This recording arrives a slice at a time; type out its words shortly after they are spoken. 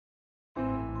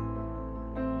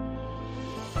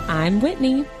I'm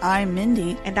Whitney. I'm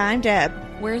Mindy. And I'm Deb.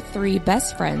 We're three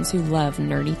best friends who love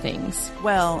nerdy things.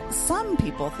 Well, some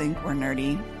people think we're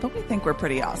nerdy, but we think we're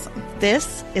pretty awesome.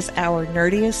 This is our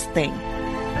nerdiest thing.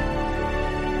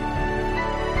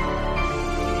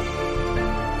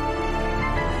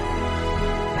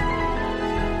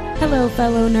 Hello,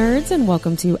 fellow nerds, and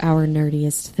welcome to our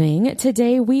nerdiest thing.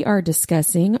 Today we are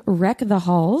discussing Wreck the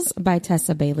Halls by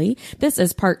Tessa Bailey. This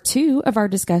is part 2 of our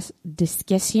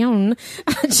discussion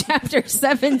on chapter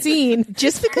 17.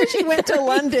 Just because you went to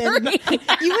London,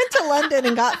 you went to London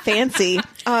and got fancy.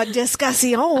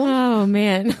 Discussion. Oh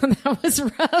man, that was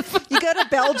rough. You go to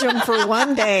Belgium for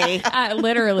one day.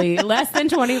 Literally, less than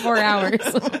 24 hours.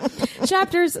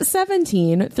 Chapters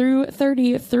 17 through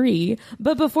 33.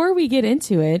 But before we get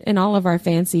into it, in all of our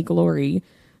fancy glory,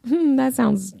 that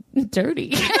sounds dirty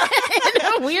in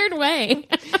a weird way.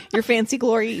 Your fancy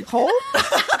glory hole?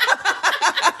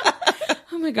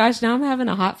 Oh my gosh, now I'm having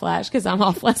a hot flash because I'm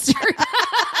all flustered.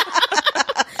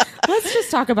 Let's just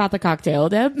talk about the cocktail,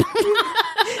 Deb.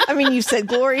 I mean, you said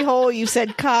glory hole, you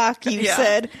said cock, you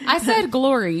said... I said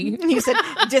glory. You said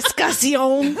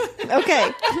discussion.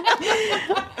 Okay.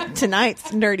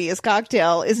 Tonight's nerdiest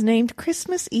cocktail is named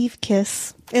Christmas Eve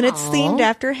Kiss. And it's themed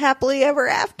after Happily Ever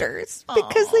Afters.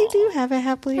 Because they do have a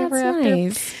Happily Ever After.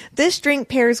 Nice. This drink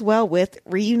pairs well with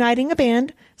reuniting a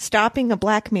band, stopping a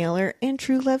blackmailer, and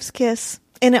true love's kiss.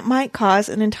 And it might cause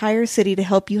an entire city to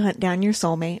help you hunt down your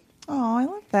soulmate. Oh, I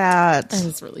love that. That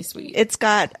is really sweet. It's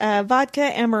got vodka,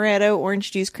 amaretto,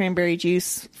 orange juice, cranberry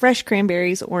juice, fresh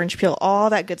cranberries, orange peel, all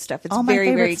that good stuff. It's All my very,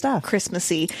 favorite very stuff.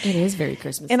 Christmassy. It is very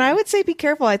Christmassy. And I would say be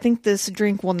careful. I think this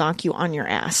drink will knock you on your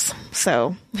ass.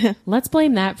 So, Let's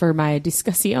blame that for my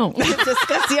discussion.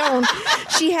 discussion.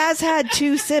 She has had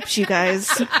 2 sips, you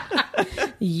guys.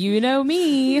 You know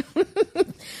me.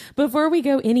 Before we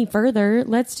go any further,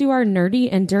 let's do our nerdy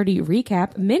and dirty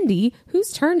recap. Mindy,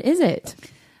 whose turn is it?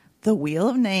 The Wheel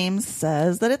of Names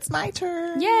says that it's my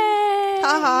turn. Yay!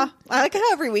 Haha. I like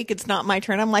how every week it's not my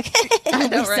turn. I'm like, I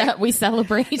know, right? We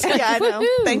celebrate. Yeah, I know.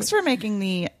 Woohoo! Thanks for making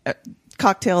the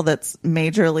cocktail that's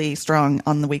majorly strong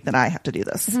on the week that I have to do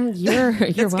this. You're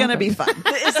It's going to be fun.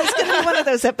 is this going to be one of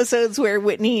those episodes where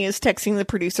Whitney is texting the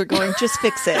producer going, just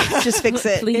fix it. Just fix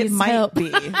it. Please It might help.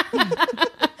 be.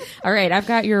 All right, I've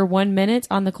got your 1 minute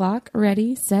on the clock.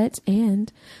 Ready, set,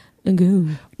 and go.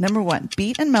 Number 1,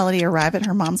 Beat and Melody arrive at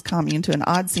her mom's commune to an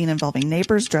odd scene involving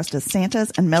neighbors dressed as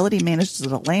Santas, and Melody manages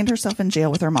to land herself in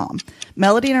jail with her mom.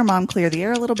 Melody and her mom clear the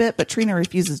air a little bit, but Trina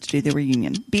refuses to do the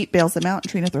reunion. Beat bails them out, and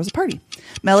Trina throws a party.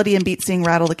 Melody and Beat sing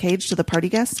Rattle the Cage to the party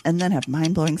guests, and then have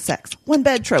mind-blowing sex. One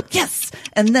bed trope, yes!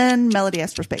 And then Melody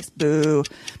asks for space. Boo.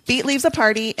 Beat leaves a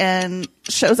party and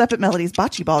shows up at Melody's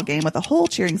bocce ball game with a whole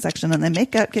cheering section, and they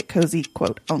make up, get cozy,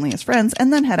 quote, only as friends,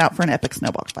 and then head out for an epic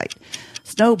snowball fight.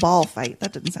 Snowball fight.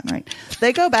 That didn't sound right.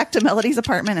 They go back to Melody's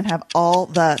apartment and have all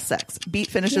the sex. Beat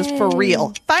finishes for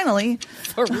real. Finally,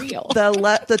 For real.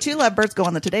 the 2 lovebirds go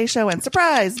on the Today Show, and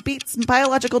surprise, Beat's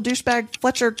biological douchebag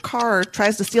Fletcher Carr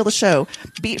tries to steal the show.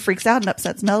 Beat freaks out and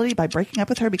upsets Melody by breaking up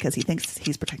with her because he thinks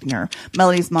he's protecting her.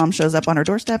 Melody's mom shows up on her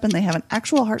doorstep, and they have an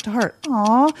actual heart-to-heart.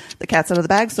 Aww. The cat's out of the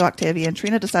bag, so Octavia and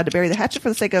Trina decide to bury the hatchet for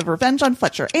the sake of revenge on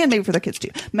Fletcher, and maybe for their kids too.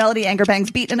 Melody anger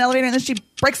bangs Beat in an elevator, and then she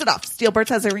breaks it off. Steelbirds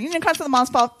has a reunion concert at the mom's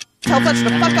fault. Tell Fletcher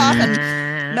to fuck off,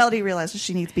 and Melody realizes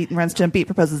she needs Beat and runs to him. Beat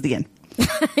proposes the end.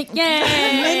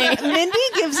 Yay! Mindy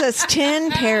gives us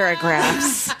 10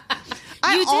 paragraphs.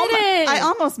 You did it. I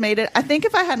almost made it. I think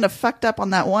if I hadn't have fucked up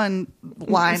on that one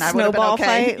line, I would have been Snowball okay.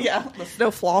 fight? Yeah, the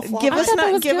snow flaw. Give us thought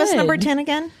that was good. number 10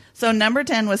 again. So number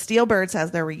 10 was Steelbirds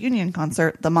has their reunion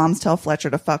concert. The moms tell Fletcher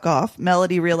to fuck off.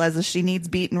 Melody realizes she needs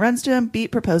Beat and runs to him.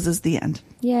 Beat proposes the end.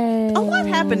 Yay. A lot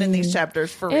happened in these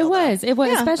chapters for real. It was,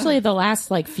 Yeah. especially the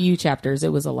last few chapters.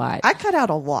 It was a lot. I cut out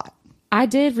a lot. I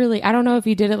did really, I don't know if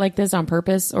you did it like this on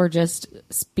purpose or just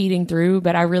speeding through,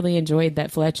 but I really enjoyed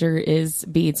that Fletcher is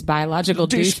Beat's biological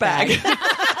douchebag.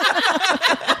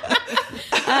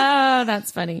 Oh,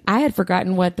 that's funny. I had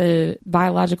forgotten what the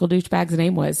biological douchebag's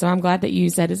name was, so I'm glad that you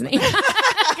said his name.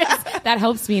 That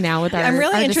helps me now with our I'm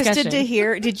really our interested discussion. to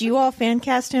hear, did you all fan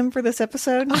cast him for this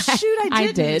episode? Oh, shoot, I I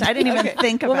didn't. did. I didn't even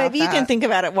think about Well, maybe you that. can think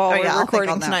about it while Oh, yeah, we're I'll think recording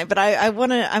on that. tonight, but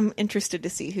I'm interested to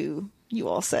see who you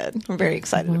all said. I'm very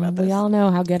excited about this. We all know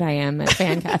how good I am at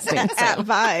fan casting. At So.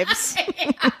 vibes.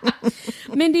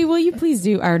 Mindy, will you please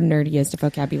do our nerdiest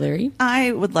vocabulary?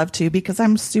 I would love to because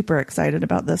I'm super excited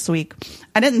about this week.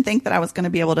 I didn't think that I was going to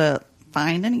be able to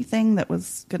find anything that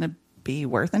was going to be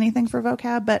worth anything for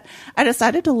vocab, but I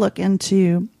decided to look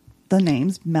into the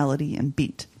names melody and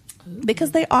beat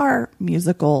because they are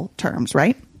musical terms,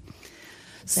 right?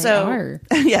 They are.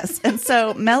 Yes. And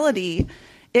so melody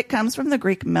It comes from the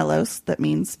Greek melos, that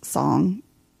means song.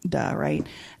 Duh, right?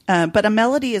 But a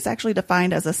melody is actually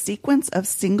defined as a sequence of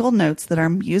single notes that are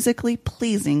musically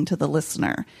pleasing to the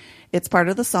listener. It's part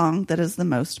of the song that is the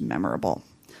most memorable.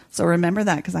 So remember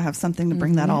that, because I have something to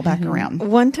bring that all back around.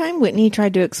 One time Whitney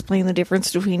tried to explain the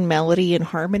difference between melody and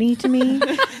harmony to me,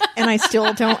 and I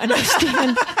still don't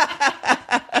understand.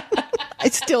 I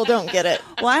still don't get it.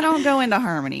 Well, I don't go into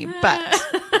harmony, but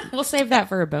We'll save that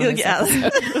for a bonus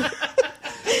episode.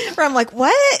 Where I'm like,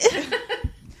 what?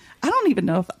 I don't even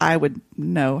know if I would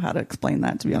know how to explain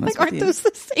that, to be honest Like, with aren't you. those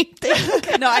the same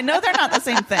thing? No, I know they're not the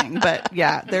same thing, but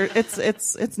yeah, it's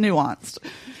nuanced.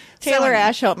 Taylor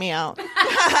Ash, help me out.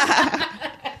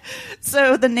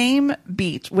 So the name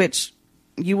Beat, which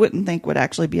you wouldn't think would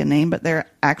actually be a name, but there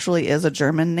actually is a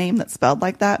German name that's spelled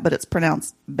like that, but it's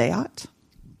pronounced Beat.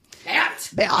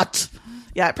 Beat.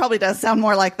 Yeah, it probably does sound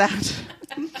more like that.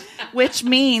 Which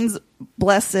means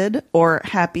blessed or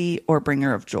happy or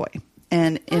bringer of joy.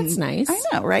 And That's nice. I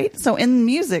know, right? So in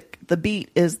music, the beat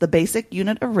is the basic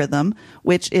unit of rhythm,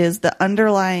 which is the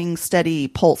underlying steady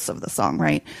pulse of the song,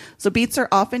 right? So beats are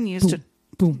often used to...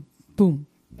 Boom, boom,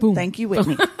 boom. Thank you,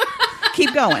 Whitney.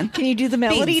 Keep going. Can you do the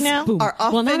melody Beats now? are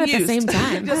often Well, not at used. the same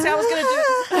time. Just how I was going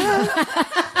to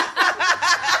do.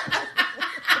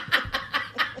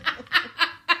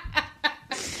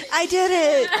 I did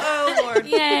it. Oh, Lord.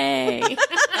 Yay.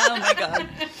 Oh, my God.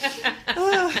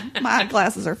 My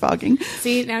glasses are fogging.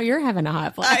 See, now you're having a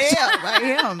hot flash.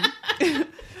 I am.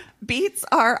 Beats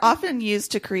are often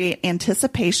used to create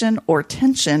anticipation or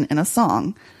tension in a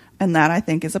song. And that, I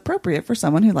think, is appropriate for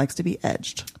someone who likes to be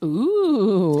edged.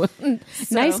 Ooh.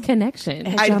 Nice connection.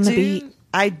 Edge on the beat.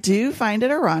 I do find it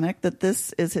ironic that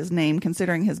this is his name,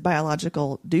 considering his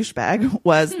biological douchebag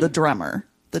was the drummer.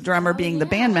 The drummer being the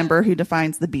band member who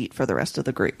defines the beat for the rest of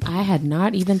the group. I had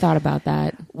not even thought about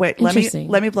that. Wait, let Interesting.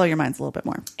 me blow your minds a little bit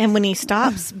more. And when he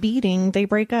stops beating, they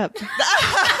break up.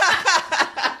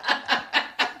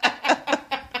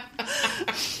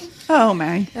 Oh,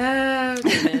 my. Oh,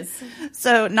 goodness.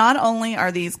 So not only are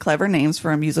these clever names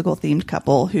for a musical themed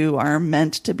couple who are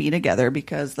meant to be together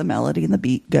because the melody and the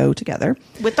beat go together.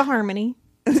 With the harmony,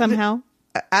 somehow.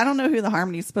 I don't know who the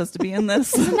harmony is supposed to be in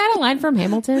this. Isn't that a line from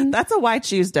Hamilton? That's a white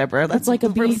shoes, Deborah. That's like a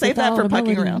we'll beat save that without for a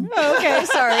pucking melody. around. Oh,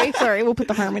 okay, sorry. We'll put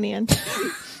the harmony in.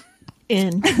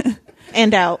 In.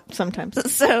 And out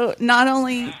sometimes. So not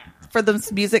only for the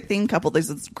music themed couple, these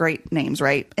are great names,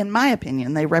 right? In my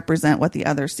opinion, they represent what the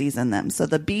other sees in them. So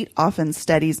the beat often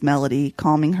steadies Melody,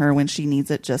 calming her when she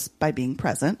needs it just by being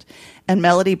present. And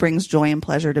Melody brings joy and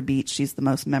pleasure to Beat. She's the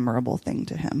most memorable thing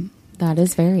to him. That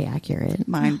is very accurate.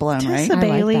 Mind blown, right? Tessa I like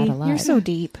Bailey, that a lot. you're so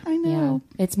deep. I know.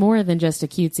 Yeah. It's more than just a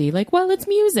cutesy, like, well, it's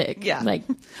music. Yeah. Like,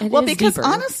 it Well, is because deeper.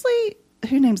 honestly,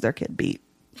 who names their kid Beat?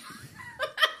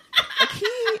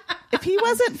 Like if he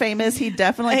wasn't famous, he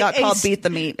definitely got called Beat the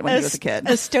Meat when he was a kid.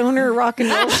 A stoner rock and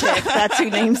roll chick. That's who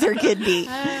names their kid Beat.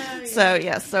 So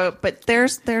yeah, but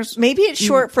there's Maybe it's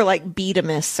short for like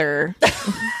Beatamus or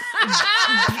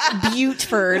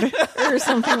Buteford or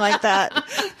something like that.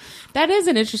 That is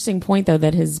an interesting point, though,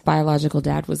 that his biological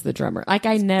dad was the drummer. Like,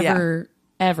 I never,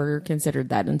 ever considered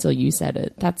that until you said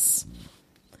it. That's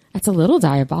a little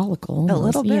diabolical. A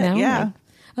little bit, yeah. Like,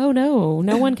 oh,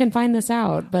 no one can find this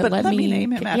out. But let me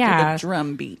name him after the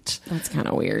drum beat. That's kind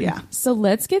of weird. Yeah. So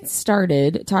let's get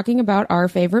started talking about our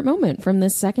favorite moment from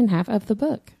this second half of the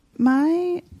book.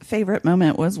 My favorite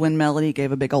moment was when Melody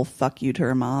gave a big old fuck you to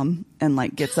her mom and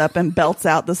like gets up and belts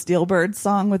out the Steelbird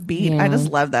song with Beat. Yeah. I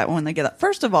just love that when they get up.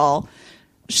 First of all,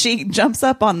 she jumps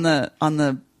up on the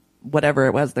whatever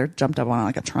it was, they're jumped up on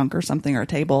like a trunk or something or a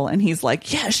table, and he's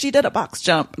like, yeah, she did a box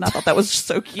jump. And I thought that was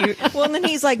so cute. Well, and then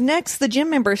he's like, next, the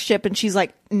gym membership. And she's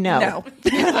like, no.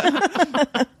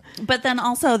 But then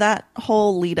also that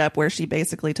whole lead up where she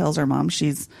basically tells her mom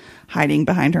she's hiding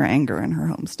behind her anger in her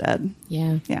homestead.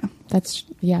 Yeah.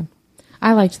 Yeah.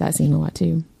 I liked that scene a lot,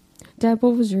 too. Deb,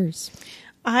 what was yours?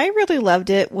 I really loved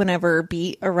it whenever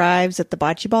Beat arrives at the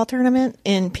bocce ball tournament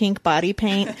in pink body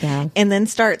paint Yeah. and then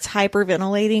starts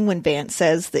hyperventilating when Vance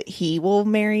says that he will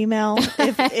marry Mel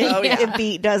if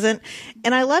Beat doesn't.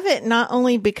 And I love it not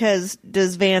only because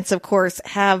does Vance, of course,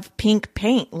 have pink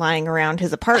paint lying around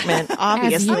his apartment,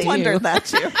 obviously. I Wondered that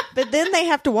too. But then they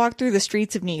have to walk through the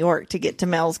streets of New York to get to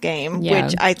Mel's game, Yeah.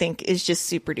 which I think is just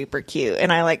super duper cute.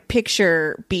 And I like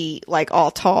picture Beat like all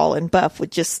tall and buff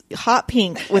with just hot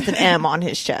pink with an M on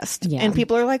his chest. Yeah. And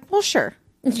people are like, well, sure.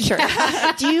 Sure.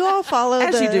 Do you all follow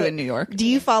As you do in New York. Do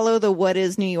you follow the What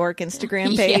is New York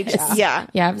Instagram page? Yes. Yeah.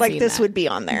 Yeah, I've like seen this that. would be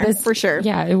on there This- for sure.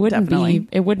 Yeah, it wouldn't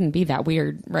Definitely. be that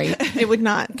weird, right? It would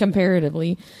not.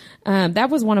 Comparatively. That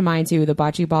was one of mine too. The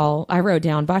bocce ball. I wrote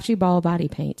down bocce ball body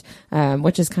paint,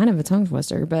 which is kind of a tongue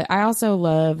twister. But I also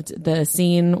loved the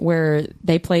scene where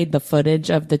they played the footage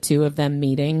of the two of them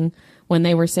meeting when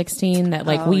they were 16.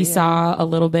 That we saw a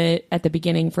little bit at the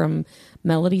beginning from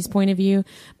Melody's point of view,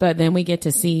 but then we get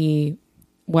to see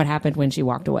what happened when she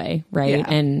walked away, right? Yeah.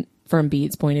 And from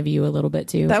Beat's point of view a little bit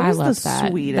too. That was I love the that.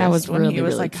 sweetest. That was when really, he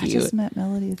was really like, cute. I just met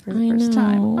Melody for the I first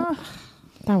time. know. Oh.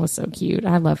 That was so cute.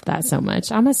 I loved that so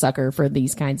much. I'm a sucker for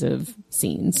these kinds of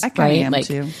scenes. I kind of right?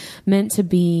 am too. Meant to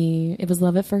be. It was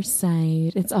love at first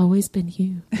sight. It's always been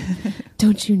you.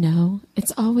 Don't you know?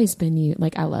 It's always been you.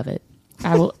 Like, I love it.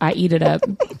 I eat it up.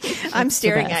 I'm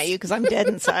staring at you because I'm dead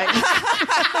inside.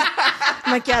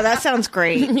 I'm like, yeah, that sounds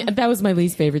great. That was my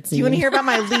least favorite scene. Do you want to hear about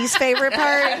my least favorite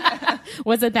part?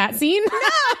 Was it that scene?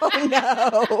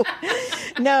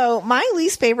 No, my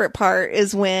least favorite part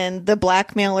is when the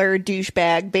blackmailer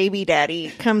douchebag baby daddy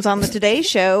comes on the Today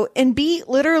Show and Beat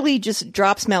literally just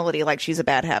drops Melody like she's a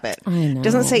bad habit. I know.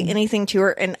 Doesn't say anything to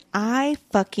her. And I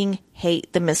fucking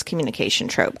hate the miscommunication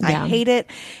trope. Yeah. I hate it.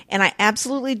 And I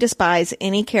absolutely despise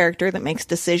any character that makes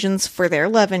decisions for their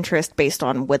love interest based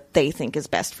on what they think is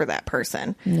best for that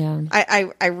person. Yeah.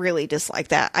 I really dislike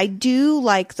that. I do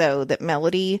like, though, that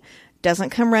Melody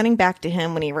doesn't come running back to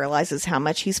him when he realizes how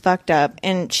much he's fucked up,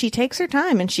 and she takes her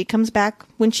time and she comes back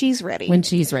when she's ready. When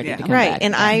she's ready to come right. back.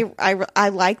 And yeah. I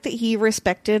like that he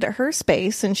respected her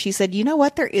space, and she said, you know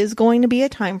what, there is going to be a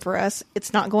time for us.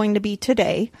 It's not going to be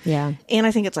today. Yeah. And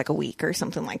I think it's like a week or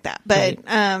something like that. But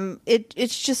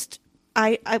it's just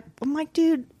I'm like,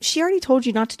 dude, she already told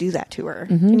you not to do that to her,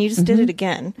 and you just did it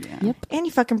again. Yeah. Yep. And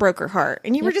you fucking broke her heart,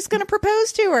 and you were just going to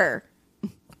propose to her.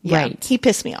 Yeah, Right. He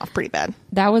pissed me off pretty bad.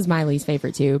 That was my least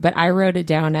favorite too, but I wrote it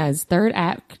down as third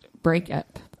act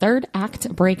breakup.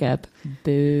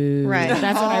 Boo. Right.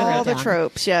 That's what I wrote All the down.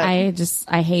 tropes. Yeah.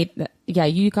 I hate that. Yeah,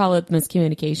 you call it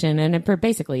miscommunication, and it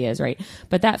basically is, right?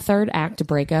 But that third act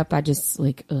breakup, I just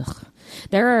like, ugh.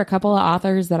 There are a couple of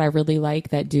authors that I really like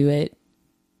that do it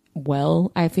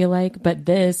well, I feel like. But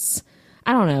this,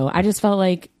 I don't know. I just felt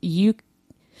like you've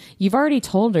already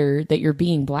told her that you're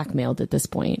being blackmailed at this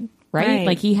point. Right?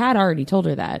 Like, he had already told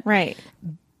her that. Right.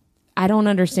 I don't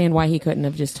understand why he couldn't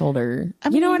have just told her.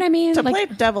 You know what I mean? To Like,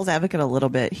 play devil's advocate a little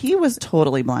bit, he was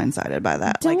totally blindsided by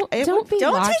that. Don't be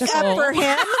Don't logical. take up for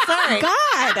him. Sorry.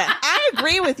 God. I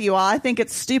agree with you all. I think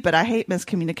it's stupid. I hate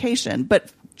miscommunication,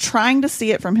 but trying to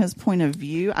see it from his point of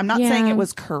view, I'm not saying it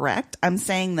was correct. I'm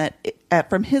saying that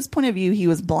from his point of view, he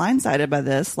was blindsided by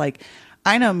this. Like,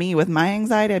 I know me with my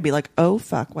anxiety, I'd be like, oh,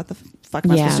 fuck, what the fuck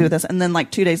am I supposed to do with this? And then like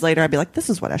 2 days later, I'd be like,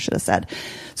 this is what I should have said.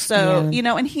 So, you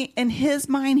know, and he, in his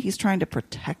mind, he's trying to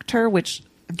protect her, which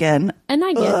again, and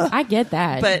I get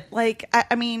that. but like,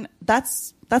 I mean,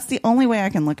 that's the only way I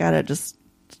can look at it. Just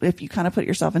if you kind of put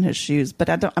yourself in his shoes, but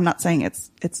I'm not saying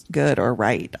it's good or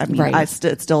right. I mean, Right.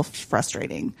 it's still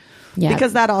frustrating Yeah.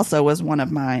 because that also was one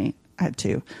of my, I had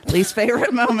two least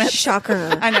favorite moments.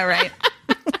 Shocker. I know, right?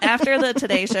 After the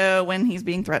Today Show, when he's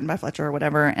being threatened by Fletcher or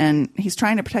whatever, and he's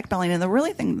trying to protect Melanie, and the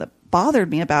really thing that bothered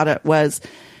me about it was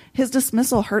his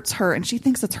dismissal hurts her, and she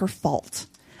thinks it's her fault.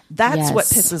 That's what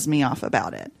pisses me off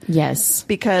about it. Yes.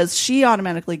 Because she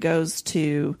automatically goes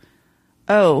to,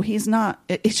 oh, he's not,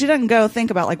 she doesn't go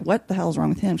think about like, what the hell's wrong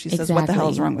with him? She says, what the hell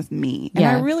is wrong with me?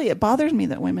 And it bothers me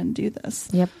that women do this.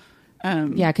 Yep.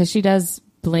 Yeah, because she does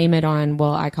blame it on,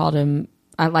 well, I called him,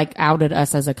 I like outed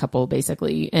us as a couple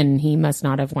basically, and he must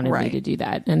not have wanted me to do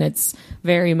that. And it's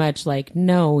very much like,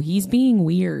 no, he's being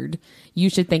weird.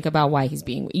 You should think about why he's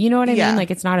being, you know what I mean?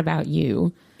 Like, it's not about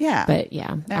you. Yeah. But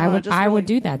yeah, No, I would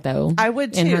do that though. I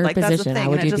would too. In her like, that's the position, thing. I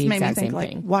would and do it just the made me exact think, same like,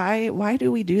 thing. why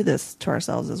do we do this to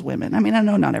ourselves as women? I mean, I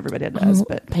know not everybody does,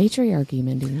 but patriarchy,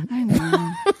 Mindy. I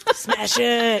know. Smash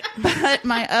it. But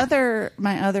my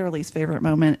other least favorite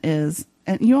moment is,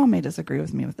 and you all may disagree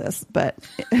with me with this, but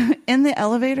in the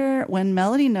elevator when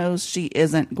Melody knows she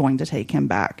isn't going to take him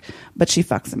back, but she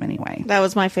fucks him anyway. That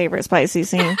was my favorite spicy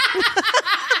scene.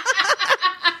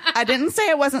 I didn't say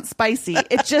it wasn't spicy.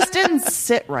 It just didn't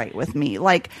sit right with me.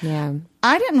 Like, Yeah.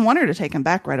 I didn't want her to take him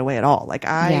back right away at all. Like,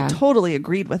 I totally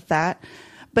agreed with that.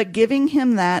 But giving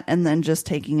him that and then just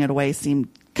taking it away seemed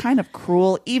kind of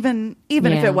cruel, even if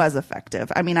it was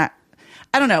effective. I mean, I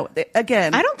don't know.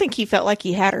 Again, I don't think he felt like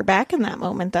he had her back in that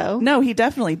moment, though. no, he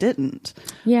definitely didn't.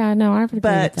 Yeah, no, I would agree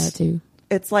But with that too.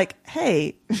 it's like,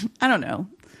 hey, I don't know.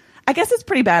 I guess it's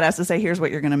pretty badass to say, here's what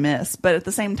you're going to miss. But at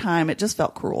the same time, it just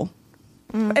felt cruel.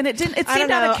 And it didn't. It I don't seemed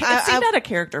know. it seemed out of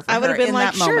character for I would her have been in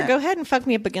like, that sure, moment. go ahead and fuck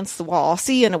me up against the wall. I'll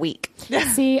see you in a week.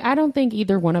 See, I don't think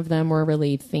either one of them were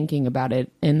really thinking about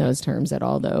it in those terms at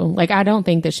all, though. Like, I don't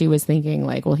think that she was thinking,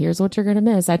 like, well, here's what you're going to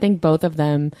miss. I think both of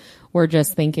them were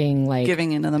just thinking, like,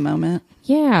 Giving into the moment.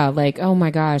 yeah, like, oh my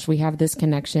gosh, we have this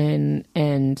connection,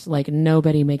 and, like,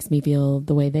 nobody makes me feel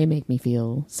the way they make me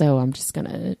feel. So I'm just going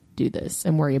to do this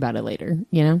and worry about it later,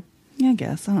 you know? Yeah, I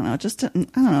guess. I don't know. It just didn't.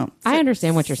 I don't know. I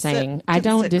understand what you're saying. I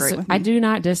don't. I do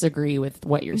not disagree with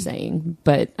what you're saying,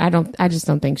 but I just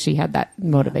don't think she had that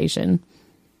motivation.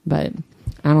 But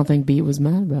I don't think B was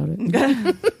mad about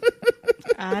it.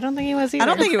 I don't think he was either. I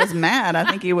don't think he was mad. I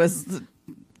think he was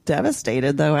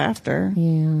devastated though. After,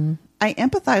 Yeah. I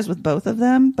empathize with both of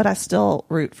them, but I still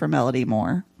root for Melody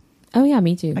more. Oh yeah,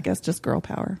 me too. I guess just girl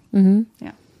power. Mm-hmm.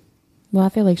 Yeah. Well, I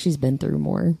feel like she's been through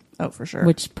more. Oh, for sure.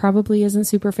 Which probably isn't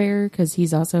super fair because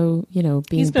he's also, being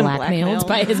He's been blackmailed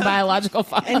by his biological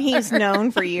father. And he's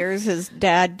known for years his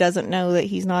dad doesn't know that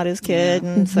he's not his kid.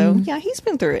 And so, yeah, he's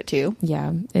been through it too.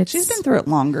 Yeah. She's been through it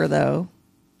longer though.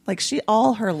 Like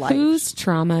all her life. Whose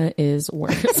trauma is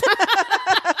worse?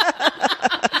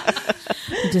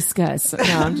 Discuss. No,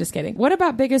 I'm just kidding. What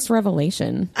about biggest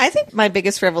revelation? I think my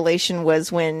biggest revelation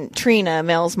was when Trina,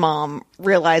 Mel's mom,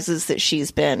 realizes that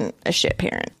she's been a shit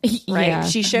parent. Right? Yeah.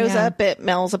 She shows up at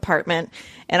Mel's apartment,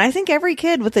 and I think every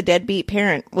kid with a deadbeat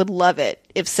parent would love it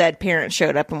if said parent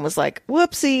showed up and was like,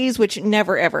 whoopsies, which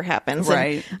never ever happens.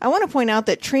 Right. And I want to point out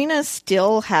that Trina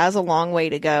still has a long way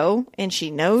to go, and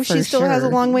she knows For she still has a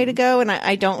sure. long way to go, and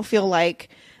I don't feel like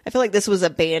I feel like this was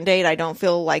a Band-Aid. I don't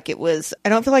feel like it was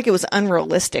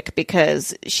unrealistic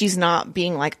because she's not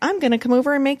being like, I'm going to come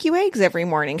over and make you eggs every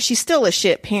morning. She's still a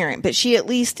shit parent, but she at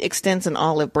least extends an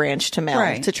olive branch to Mel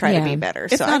Right. to try to Yeah. be better.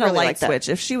 It's so not I really a light like that. switch.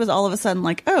 If she was all of a sudden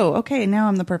like, oh, okay, now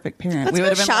I'm the perfect parent. Let's we go would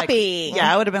have been shopping. like,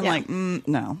 yeah, I would have been Yeah. like,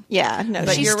 no. Yeah, no,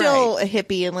 But she's you're still a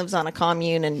hippie and lives on a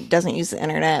commune and doesn't use the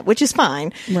internet, which is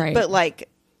fine. Right. But like,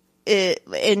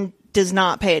 and does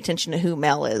not pay attention to who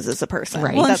Mel is as a person.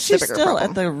 Right. Well, and That's the she's bigger still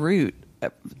problem. at the root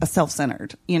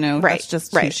self-centered. Right, That's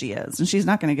just who right. she is, and she's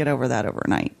not going to get over that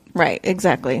overnight, Right,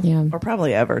 exactly. Yeah. or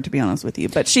probably ever, to be honest with you.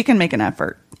 But she can make an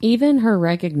effort. Even her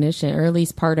recognition, or at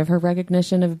least part of her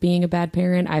recognition of being a bad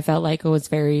parent, I felt like it was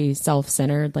very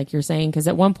self-centered, like you're saying. Because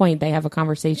at one point they have a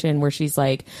conversation where she's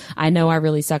like, I know I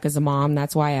really suck as a mom.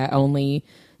 That's why I only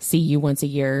see you once a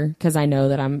year, because I know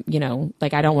that I'm,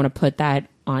 like, I don't want to put that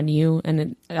on you.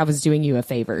 And I was doing you a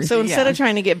favor. So instead Yeah. of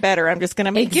trying to get better, I'm just going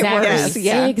to make it worse.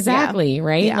 Yeah, Exactly. Yeah.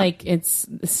 Right. Yeah. Like, it's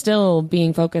still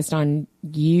being focused on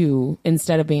you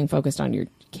instead of being focused on your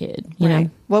kid, you know? Right.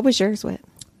 What was yours, Whit?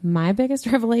 My biggest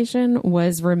revelation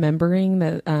was remembering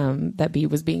that that B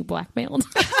was being blackmailed.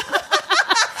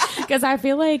 Because I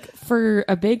feel like for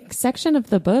a big section of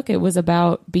the book, it was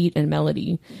about Beat and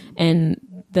Melody, and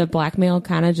the blackmail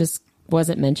kind of just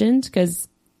wasn't mentioned because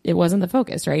it wasn't the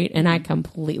focus, right? And I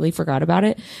completely forgot about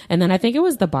it. And then I think it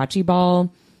was the bocce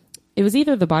ball. It was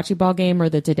either the bocce ball game or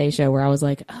the Today Show where I was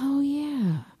like, oh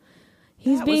yeah,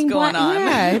 he's That was being going on.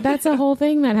 Yeah, that's a whole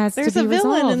thing that has There's to be a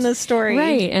villain resolved. in this story.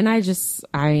 right? And I just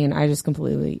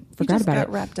completely forgot about it.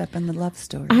 Wrapped up in the love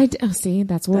story. See,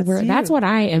 that's what That's that's you. what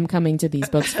I am coming to these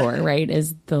books for, right?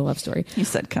 Is the love story. You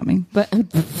said coming. But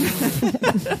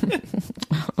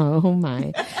oh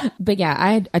my. But yeah,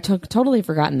 I totally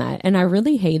forgotten that. And I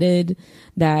really hated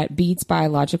that Beat's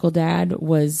biological dad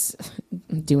was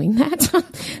doing that.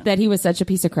 That he was such a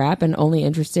piece of crap and only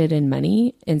interested in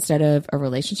money instead of a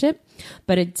relationship.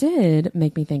 But it did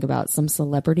make me think about some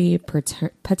celebrity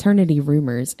paternity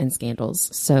rumors and scandals.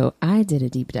 So I did a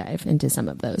deep dive into some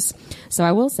of those. So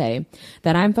I will say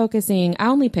that I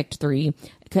only picked 3,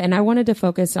 and I wanted to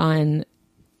focus on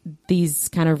these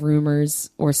kind of rumors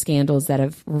or scandals that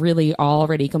have really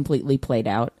already completely played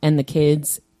out, and the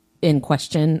kids in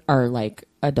question are like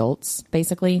adults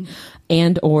basically,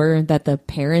 and or that the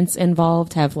parents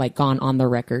involved have like gone on the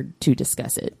record to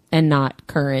discuss it, and not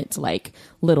current like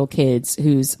little kids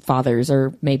whose fathers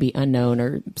are maybe unknown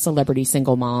or celebrity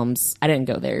single moms. I didn't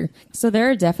go there. So there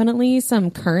are definitely some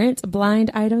current blind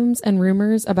items and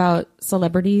rumors about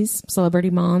celebrity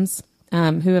moms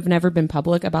who have never been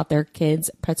public about their kids'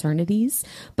 paternities,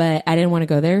 but I didn't want to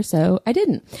go there, so I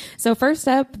didn't. So first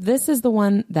up, this is the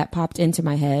one that popped into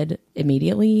my head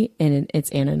immediately, and it's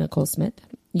Anna Nicole Smith.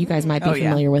 You guys might be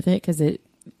familiar with it because it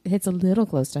hits a little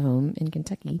close to home in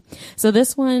Kentucky. So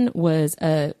this one was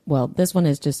this one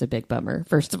is just a big bummer,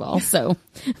 first of all. So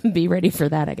be ready for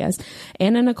that, I guess.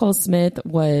 Anna Nicole Smith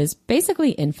was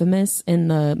basically infamous in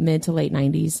the mid to late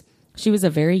 90s. She was a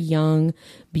very young,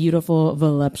 beautiful,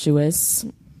 voluptuous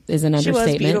is an She understatement.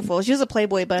 was beautiful. She was a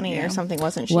Playboy bunny or something,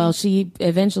 wasn't she? Well, she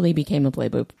eventually became a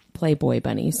Playboy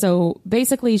bunny. So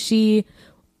basically, she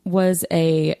was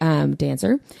a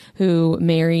dancer who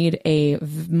married a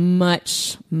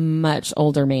much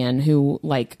older man who,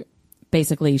 like,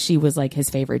 basically she was like his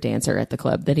favorite dancer at the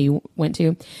club that he went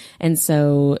to. And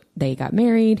so they got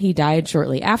married. He died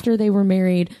shortly after they were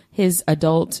married. His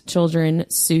adult children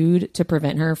sued to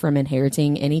prevent her from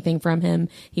inheriting anything from him.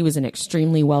 He was an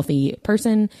extremely wealthy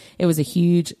person. It was a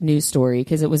huge news story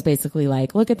because it was basically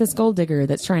like, look at this gold digger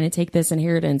that's trying to take this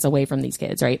inheritance away from these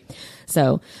kids, right?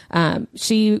 So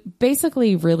she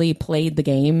basically really played the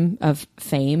game of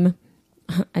fame.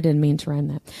 I didn't mean to rhyme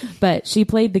that, but she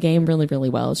played the game really, really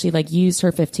well. She like used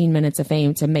her 15 minutes of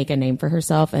fame to make a name for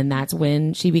herself. And that's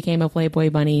when she became a Playboy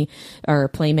bunny or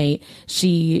playmate.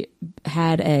 She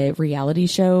had a reality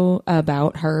show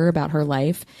about her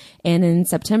life. And in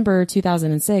September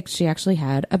 2006, she actually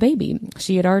had a baby.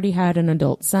 She had already had an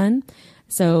adult son.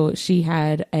 So she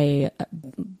had a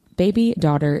baby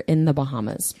daughter in the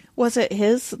Bahamas. Was it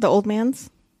the old man's?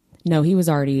 No, he was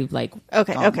already like...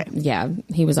 Okay. Yeah,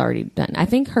 he was already done. I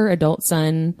think her adult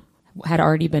son had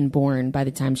already been born by the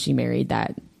time she married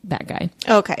that guy.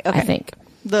 Okay. I think.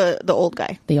 The old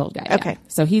guy. The old guy. Okay. Yeah.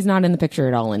 So he's not in the picture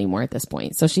at all anymore at this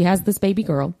point. So she has this baby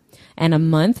girl. And a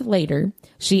month later,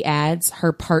 she adds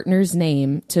her partner's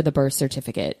name to the birth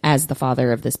certificate as the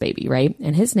father of this baby, right?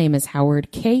 And his name is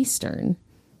Howard K. Stern,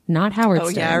 not Howard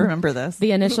Stern. Oh, yeah, I remember this.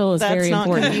 The initial is That's very not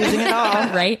important. confusing at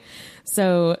all. Right?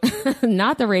 So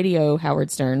not the radio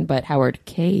Howard Stern, but Howard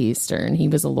K. Stern. He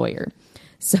was a lawyer.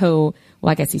 So,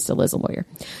 well, I guess he still is a lawyer.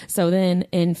 So then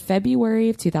in February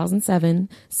of 2007,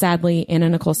 sadly, Anna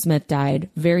Nicole Smith died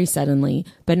very suddenly,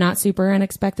 but not super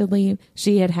unexpectedly.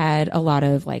 She had a lot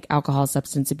of like alcohol,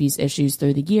 substance abuse issues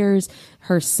through the years.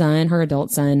 Her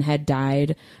adult son had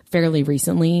died fairly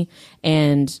recently.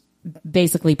 And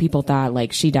basically people thought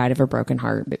like she died of a broken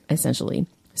heart, essentially.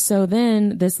 So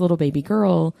then this little baby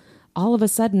girl all of a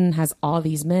sudden has all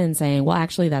these men saying, well,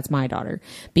 actually, that's my daughter,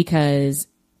 because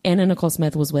Anna Nicole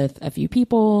Smith was with a few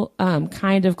people,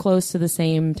 kind of close to the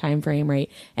same time frame, right?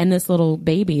 And this little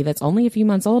baby that's only a few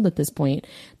months old at this point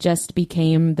just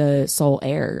became the sole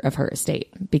heir of her estate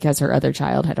because her other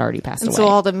child had already passed away. So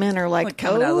all the men are like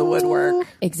coming out of the woodwork.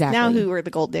 Exactly. Now who are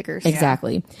the gold diggers?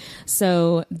 Exactly.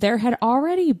 So there had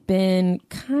already been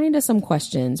kind of some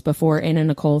questions before Anna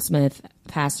Nicole Smith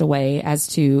passed away as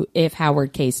to if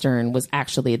Howard K. Stern was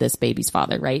actually this baby's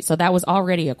father, right? So that was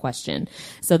already a question.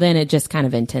 So then it just kind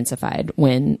of intensified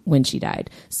when she died.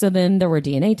 So then there were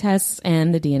DNA tests,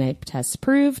 and the DNA tests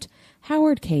proved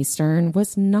Howard K. Stern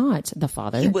was not the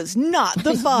father. He was not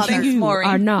the father. You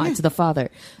are not the father.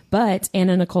 But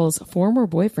Anna Nicole's former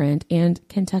boyfriend and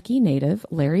Kentucky native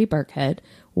Larry Burkhead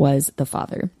was the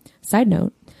father. Side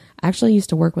note, I actually used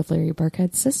to work with Larry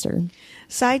Burkhead's sister.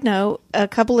 Side note, a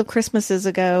couple of Christmases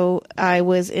ago, I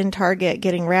was in Target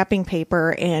getting wrapping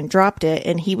paper and dropped it,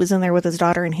 and he was in there with his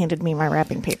daughter and handed me my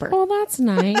wrapping paper. Oh, that's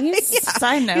nice.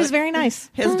 Side note, He was very nice.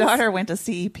 his daughter went to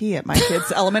CEP at my kid's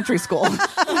elementary school.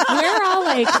 We're all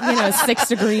like, 6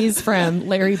 degrees from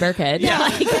Larry Burkhead. Yeah.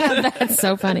 Like, that's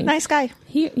so funny. Nice guy.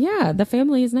 The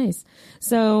family is nice.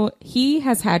 So he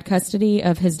has had custody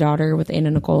of his daughter with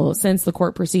Anna Nicole since the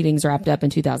court proceedings wrapped up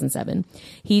in 2007.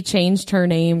 He changed her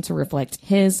name to reflect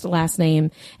his last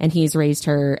name, and he's raised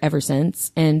her ever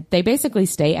since. And they basically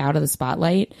stay out of the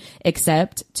spotlight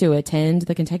except to attend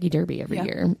the Kentucky Derby every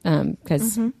year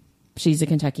because she's a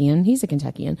Kentuckian, he's a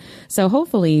Kentuckian. So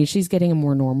hopefully she's getting a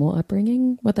more normal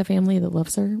upbringing with a family that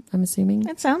loves her, I'm assuming.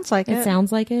 It sounds like it. It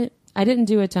sounds like it. I didn't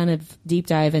do a ton of deep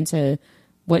dive into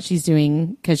what she's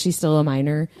doing because she's still a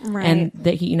minor, Right. and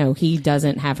that he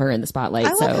doesn't have her in the spotlight.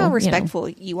 I love how respectful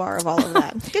you are of all of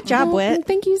that. Good job, Whit.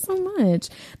 Thank you so much.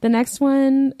 The next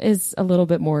one is a little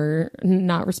bit more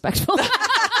not respectful. All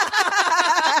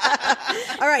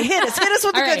right, hit us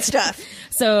with the good stuff.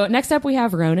 So next up we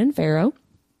have Ronan Farrow.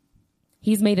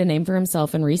 He's made a name for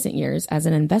himself in recent years as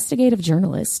an investigative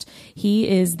journalist. He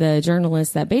is the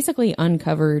journalist that basically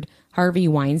uncovered Harvey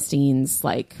Weinstein's,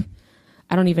 like,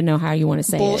 I don't even know how you want to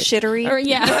say bullshittery. it. Or,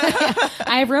 yeah.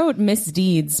 I wrote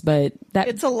misdeeds, but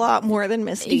It's a lot more than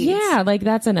misdeeds. Yeah, like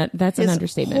that's an His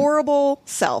understatement. Horrible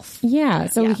self. Yeah.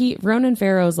 So Ronan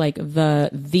Farrow's like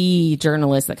the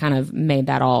journalist that kind of made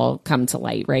that all come to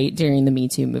light, right? During the Me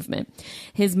Too movement.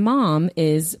 His mom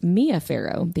is Mia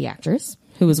Farrow, the actress,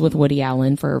 who was with Woody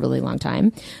Allen for a really long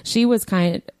time. She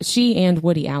and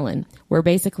Woody Allen were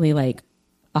basically like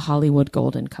a Hollywood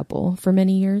golden couple for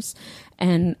many years.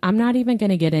 And I'm not even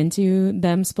going to get into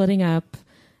them splitting up.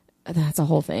 that's a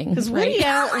whole thing. Because right?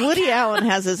 Woody Allen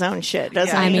has his own shit,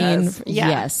 doesn't Yeah, he? I mean, Yeah.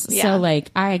 yes. Yeah. So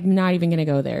like, I'm not even going to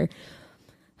go there.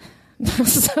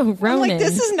 So Ronan. I'm like,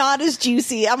 this is not as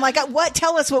juicy. I'm like, what?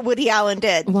 Tell us what Woody Allen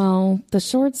did. Well, the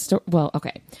short story. Well,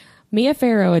 okay. Mia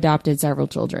Farrow adopted several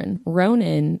children.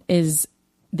 Ronan is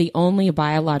the only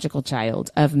biological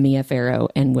child of Mia Farrow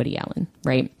and Woody Allen,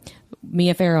 right?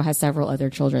 Mia Farrow has several other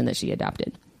children that she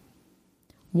adopted.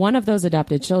 One of those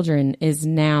adopted children is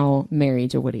now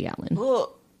married to Woody Allen. Ugh.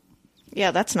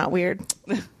 Yeah, that's not weird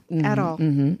at all.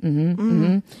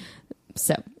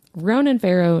 So Ronan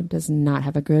Farrow does not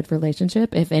have a good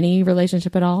relationship, if any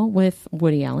relationship at all, with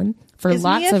Woody Allen. For Is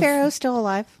lots Mia of, Farrow still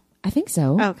alive? I think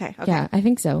so. Okay. Yeah, I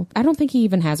think so. I don't think he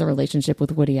even has a relationship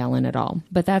with Woody Allen at all.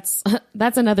 But that's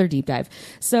another deep dive.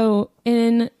 So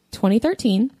in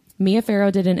 2013, Mia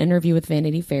Farrow did an interview with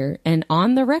Vanity Fair and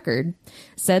on the record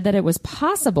said that it was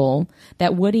possible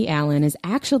that Woody Allen is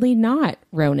actually not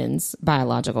Ronan's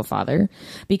biological father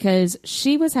because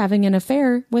she was having an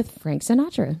affair with Frank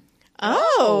Sinatra.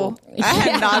 Oh. I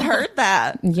had not heard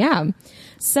that. Yeah.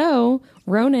 So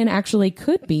Ronan actually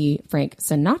could be Frank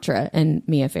Sinatra and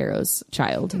Mia Farrow's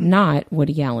child, not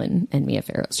Woody Allen and Mia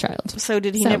Farrow's child. So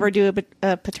did he never do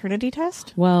a paternity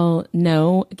test? Well,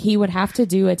 no, he would have to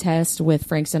do a test with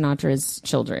Frank Sinatra's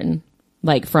children,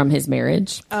 like from his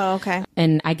marriage. Oh, okay.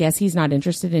 And I guess he's not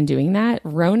interested in doing that.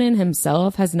 Ronan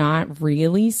himself has not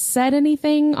really said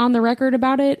anything on the record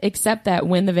about it, except that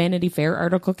when the Vanity Fair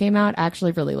article came out, I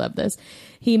actually really love this.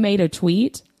 He made a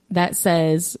tweet that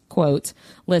says, quote,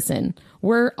 "Listen,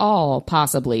 we're all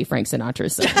possibly Frank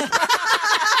Sinatra's son."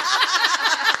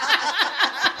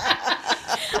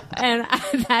 And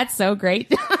that's so great.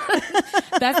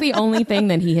 That's the only thing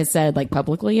that he has said like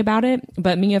publicly about it.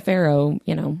 But Mia Farrow,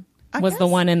 was the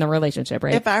one in the relationship,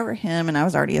 right? If I were him and I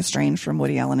was already estranged from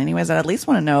Woody Allen anyways, I'd at least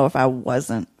want to know if I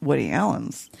wasn't Woody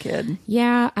Allen's kid.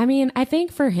 Yeah. I mean, I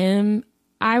think for him,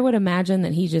 I would imagine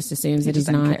that he just assumes that he's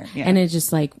doesn't not. care. Yeah. And it's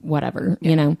just like, whatever,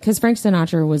 because Frank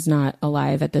Sinatra was not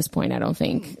alive at this point, I don't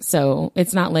think. So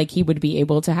it's not like he would be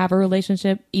able to have a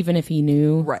relationship, even if he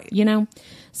knew, Right.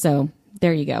 So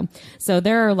there you go. So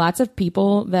there are lots of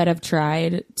people that have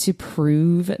tried to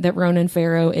prove that Ronan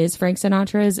Farrow is Frank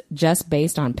Sinatra's just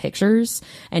based on pictures.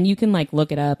 And you can like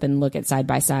look it up and look at side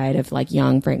by side of like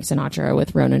young Frank Sinatra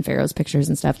with Ronan Farrow's pictures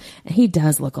and stuff. And he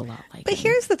does look a lot like But him.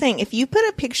 here's the thing. If you put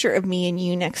a picture of me and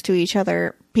you next to each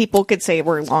other, people could say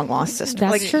we're long lost sisters.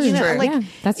 That's true. Yeah,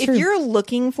 that's if true. you're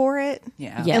looking for it,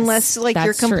 Yeah. Yes, unless like you're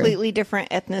that's true. completely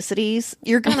different ethnicities,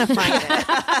 you're going to find it.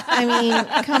 I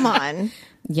mean, come on.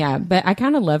 Yeah, but I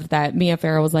kind of loved that Mia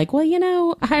Farrow was like,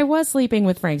 well, I was sleeping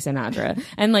with Frank Sinatra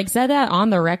and like said that on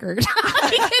the record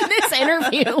in this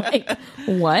interview. Like,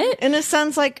 what? And his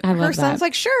son's like, I love her son's that.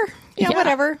 like, sure. Yeah, Yeah.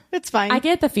 whatever. It's fine. I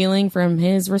get the feeling from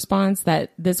his response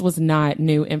that this was not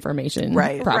new information.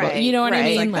 Right. Probably. Right, You know what I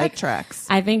right. mean? Like that tracks.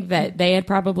 I think that they had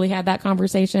probably had that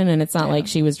conversation and it's not like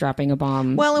she was dropping a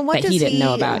bomb well, and what that does he didn't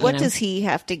know about. What does he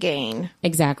have to gain?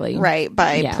 Exactly. Right,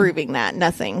 by Yeah. proving that?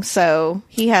 Nothing. So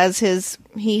he has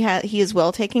he is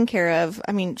well taken care of.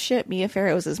 I mean, shit, Mia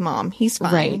Farrow is his mom. He's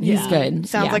fine. Right. He's good.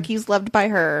 Sounds Yeah. like he's loved by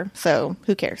her. So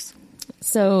who cares?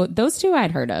 So those two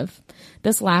I'd heard of.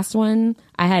 This last one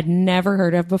I had never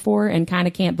heard of before and kind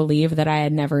of can't believe that I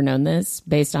had never known this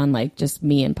based on like just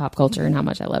me and pop culture and how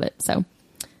much I love it. So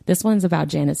this one's about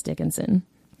Janice Dickinson.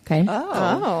 Okay.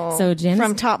 Oh, So Janice,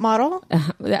 from Top Model.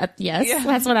 yes,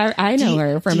 that's what I know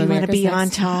her from. Do you want to America's be Next. on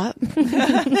top?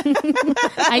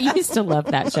 I used to love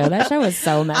that show. That show was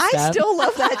so messed I up. still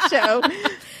love that show.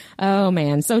 Oh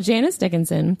man. So Janice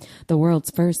Dickinson, the world's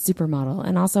first supermodel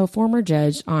and also former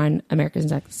judge on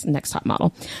America's Next Top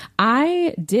Model.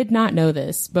 I did not know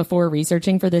this before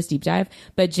researching for this deep dive,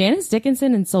 but Janice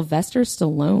Dickinson and Sylvester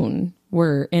Stallone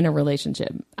were in a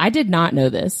relationship. I did not know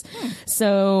this.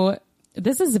 So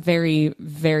this is very,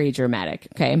 very dramatic.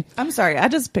 Okay. I'm sorry. I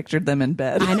just pictured them in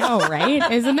bed. I know,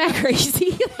 right? Isn't that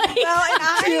crazy? Like, Well, and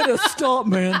I Stop,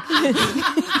 man.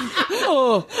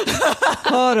 no,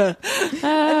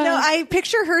 I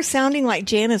picture her sounding like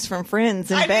Janice from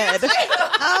Friends in bed.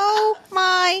 Oh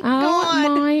my god!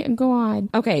 Oh my God.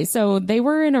 Okay, so they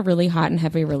were in a really hot and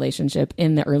heavy relationship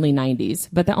in the early 90s.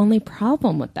 But the only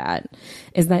problem with that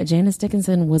is that Janice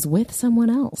Dickinson was with someone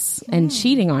else and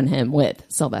cheating on him with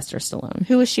Sylvester Stallone.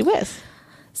 Who was she with?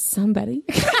 Somebody.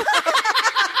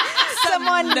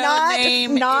 Someone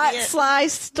not Sly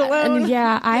Stallone.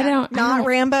 Yeah, I don't.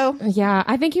 Rambo. Yeah,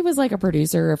 I think he was like a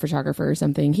producer or a photographer or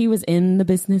something. He was in the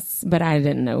business, but I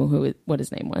didn't know what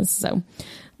his name was. So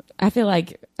I feel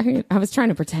like I was trying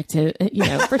to protect him.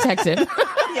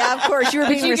 Yeah, of course. You were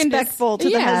being respectful to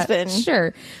the husband.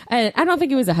 Sure. I don't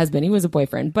think he was a husband. He was a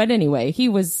boyfriend. But anyway, he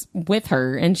was with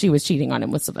her and she was cheating on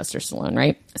him with Sylvester Stallone,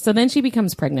 right? So then she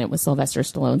becomes pregnant with Sylvester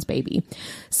Stallone's baby.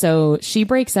 So she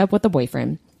breaks up with the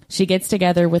boyfriend. She gets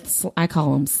together with, I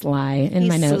call him Sly in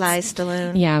my notes. Sly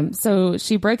Stallone. Yeah. So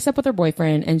she breaks up with her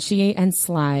boyfriend and she and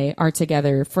Sly are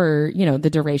together for, the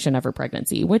duration of her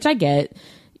pregnancy, which I get,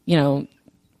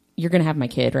 you're going to have my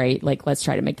kid, right? Like, let's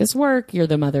try to make this work. You're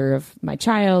the mother of my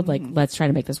child. Like, let's try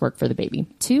to make this work for the baby.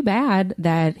 Too bad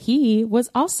that he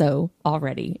was also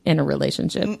already in a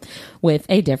relationship with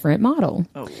a different model.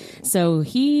 Oh. So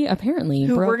he apparently...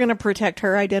 Who we're going to protect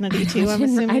her identity too, I'm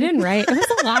assuming. I didn't write. It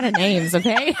was a lot of names,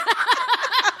 okay?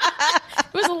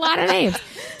 It was a lot of names.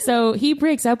 So he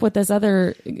breaks up with this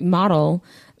other model.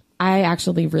 I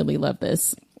actually really love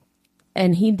this.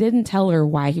 And he didn't tell her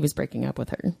why he was breaking up with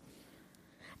her.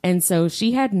 And so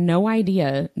she had no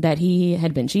idea that he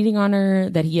had been cheating on her,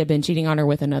 that he had been cheating on her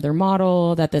with another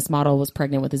model, that this model was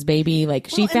pregnant with his baby. Like,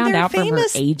 she found out from her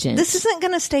agent. This isn't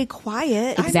going to stay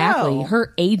quiet. Exactly.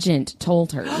 Her agent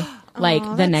told her. Like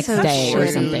the next day or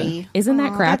something. Isn't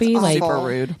that crappy? That's like super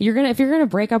rude. If you're gonna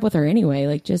break up with her anyway,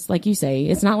 like, just like you say,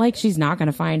 it's not like she's not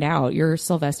gonna find out. You're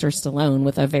Sylvester Stallone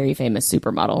with a very famous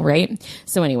supermodel, right?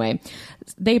 So anyway,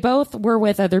 they both were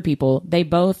with other people. They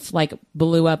both like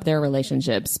blew up their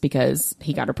relationships because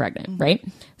he got her pregnant, right?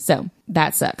 So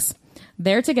that sucks.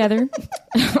 They're together.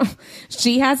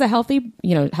 She has a healthy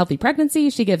pregnancy.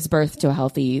 She gives birth to a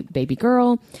healthy baby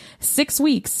girl. 6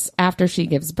 weeks after she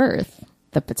gives birth,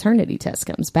 the paternity test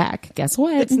comes back. Guess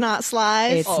what? It's not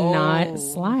Sly's. It's not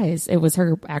Sly's. It was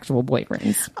her actual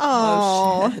boyfriend's.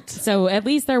 Oh. So at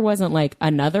least there wasn't like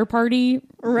another party,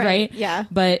 right? Yeah.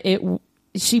 But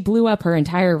she blew up her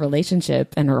entire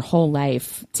relationship and her whole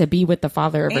life to be with the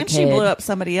father of her kid. And she blew up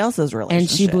somebody else's relationship. And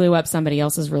she blew up somebody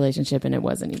else's relationship, and it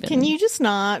wasn't even... Can you just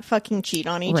not fucking cheat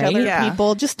on each other,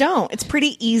 people? Just don't. It's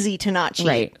pretty easy to not cheat.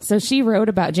 Right. So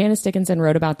Janice Dickinson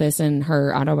wrote about this in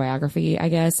her autobiography, I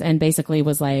guess, and basically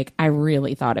was like, I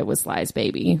really thought it was Sly's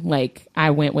baby. Like,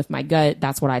 I went with my gut.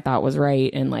 That's what I thought was right.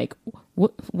 And like...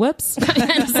 whoops.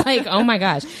 It's like, oh my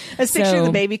gosh. I just picture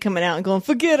the baby coming out and going,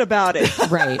 forget about it.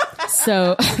 Right.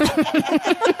 So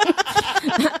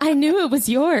I knew it was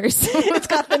yours. It's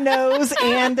got the nose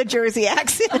and the Jersey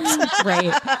accent.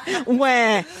 Right.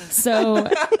 Wah.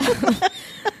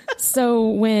 So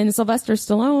when Sylvester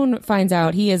Stallone finds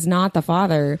out he is not the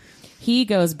father, he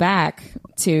goes back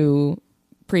to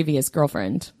previous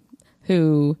girlfriend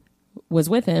who was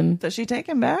with him. Does she take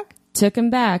him back? Took him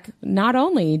back. Not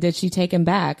only did she take him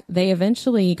back, they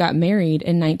eventually got married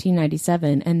in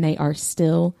 1997, and they are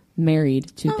still married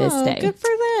to this day. Good for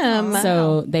them.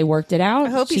 So they worked it out. I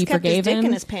hope she he's kept forgave his dick him.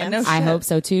 in his pants. I hope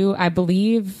so too. I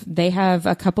believe they have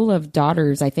a couple of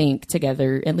daughters, I think,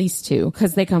 together, at least 2,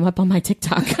 because they come up on my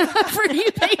TikTok for you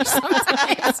page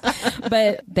sometimes.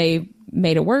 But they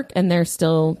made it work, and they're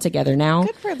still together now.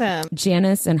 Good for them.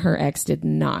 Janice and her ex did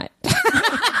not.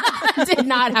 Did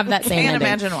not have that same Can't ending.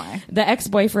 imagine why. The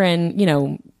ex-boyfriend,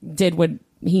 did what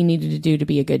he needed to do to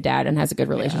be a good dad and has a good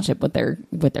relationship with their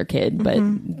kid, but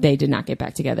they did not get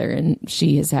back together, and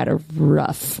she has had a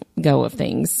rough go of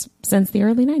things since the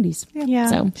early 90s. Yeah,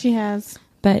 so she has.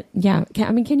 But yeah,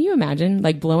 can you imagine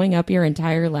like blowing up your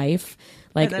entire life?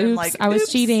 Like, then, oops, I was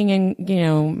cheating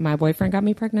and, my boyfriend got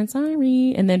me pregnant.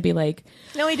 Sorry. And then be like,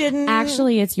 no, he didn't.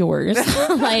 Actually, it's yours.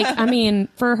 Like, I mean,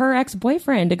 for her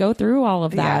ex-boyfriend to go through all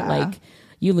of that, like,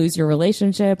 you lose your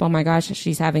relationship. Oh my gosh,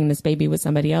 she's having this baby with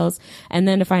somebody else. And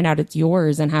then to find out it's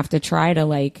yours and have to try to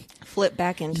like flip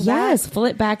back into that.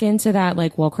 Flip back into that.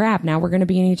 Like, well, crap, now we're going to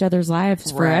be in each other's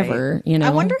lives forever.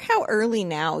 I wonder how early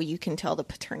now you can tell the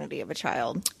paternity of a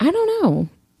child. I don't know.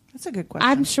 That's a good question.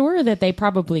 I'm sure that they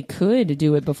probably could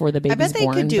do it before the baby's born. I bet they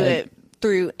could do it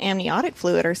through amniotic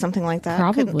fluid or something like that.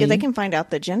 Probably. They can find out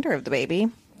the gender of the baby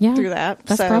through that.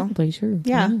 That's probably true.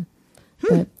 Yeah.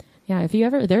 But yeah, if you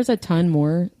ever, there's a ton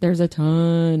more. There's a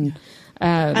ton.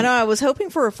 I know. I was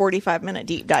hoping for a 45-minute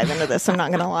deep dive into this. I'm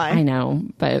not going to lie. I know,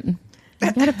 but you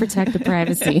got to protect the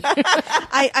privacy.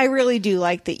 I really do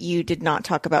like that you did not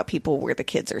talk about people where the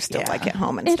kids are still like at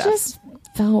home and stuff. It just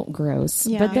felt gross.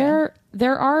 Yeah. But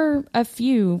there are a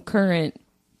few current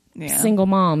single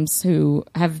moms who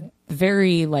have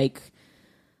very like,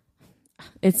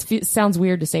 it sounds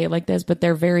weird to say it like this, but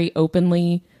they're very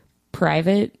openly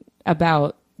private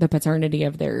about the paternity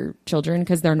of their children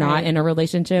because they're not in a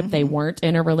relationship. They weren't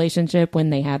in a relationship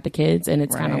when they had the kids, and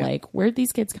it's kind of like, where'd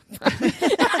these kids come from?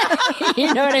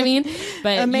 You know what I mean?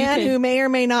 But A man who may or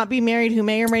may not be married, who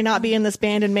may or may not be in this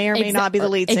band, and may or may not be the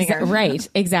lead singer. Right,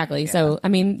 exactly. Yeah. So, I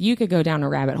mean, you could go down a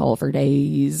rabbit hole for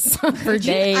days.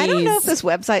 Days. I don't know if this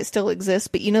website still exists,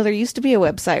 but there used to be a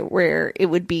website where it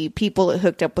would be people that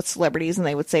hooked up with celebrities, and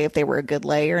they would say if they were a good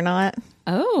lay or not.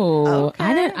 Oh,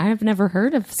 okay. I've never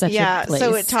heard of such a place.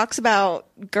 So it talks about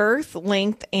girth,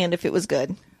 length, and if it was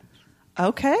good.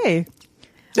 Okay.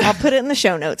 I'll put it in the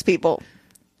show notes, people.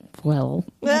 Well,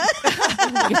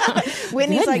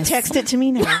 Whitney's like, text it to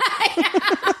me now.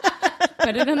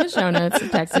 Put it in the show notes.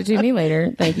 Text it to me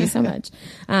later. Thank you so much.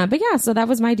 But yeah, so that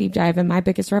was my deep dive and my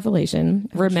biggest revelation.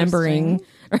 Remembering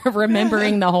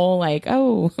the whole like,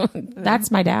 oh,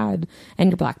 that's my dad, and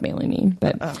you're blackmailing me.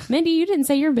 But Mindy, you didn't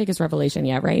say your biggest revelation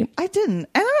yet, right? I didn't.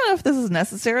 I don't know if this is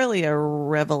necessarily a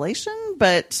revelation,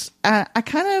 but I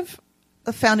kind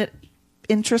of found it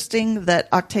interesting that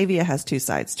Octavia has two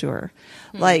sides to her.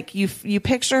 Like you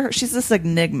picture her, she's this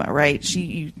enigma, right?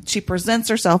 She presents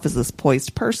herself as this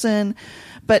poised person,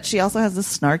 but she also has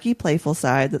this snarky, playful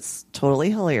side that's totally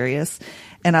hilarious.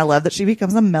 And I love that she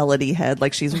becomes a melody head,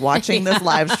 like she's watching this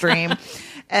live stream.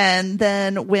 And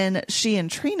then when she and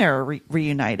Trina are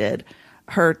reunited,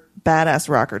 her badass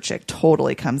rocker chick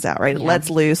totally comes out, right? Yeah. Lets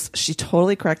loose. She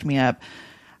totally cracked me up.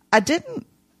 I didn't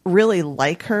really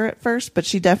like her at first, but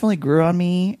she definitely grew on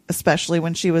me, especially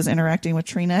when she was interacting with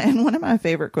Trina. And one of my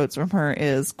favorite quotes from her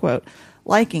is, quote,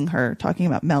 liking her, talking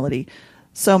about Melody,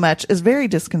 so much is very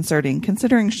disconcerting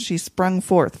considering she sprung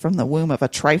forth from the womb of a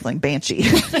trifling banshee.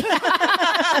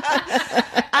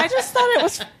 I just thought it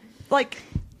was like,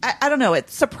 I don't know.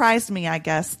 It surprised me, I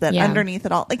guess, that underneath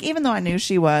it all, like, even though I knew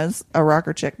she was a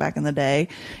rocker chick back in the day,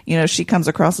 she comes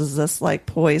across as this like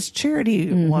poised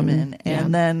charity woman.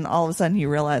 And then all of a sudden you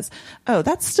realize, oh,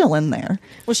 that's still in there.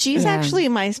 Well, she's actually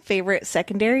my favorite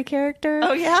secondary character.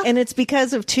 Oh, yeah. And it's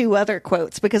because of two other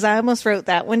quotes, because I almost wrote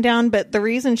that one down. But the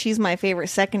reason she's my favorite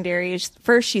secondary is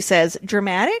first she says,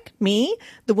 dramatic? Me?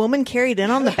 The woman carried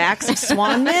in on the backs of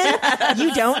swan men?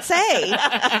 You don't say.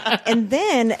 And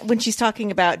then when she's talking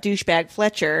about douchebag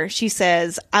Fletcher, she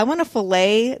says, I want to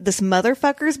fillet this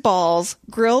motherfucker's balls,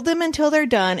 grill them until they're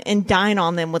done, and dine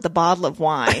on them with a bottle of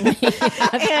wine.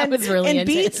 That was really and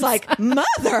intense. Beat's like, mother.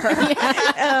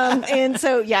 And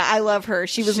so, I love her.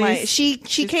 She was she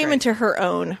came great. into her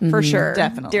own for sure.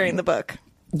 Definitely. During the book.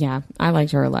 Yeah, I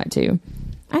liked her a lot too.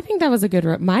 I think that was a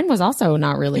good mine was also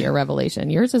not really a revelation.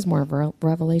 Yours is more of a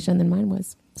revelation than mine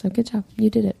was. So good job. You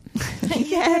did it.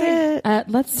 Yeah.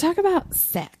 Let's talk about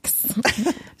sex.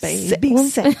 Baby,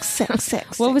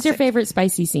 sex. What was your favorite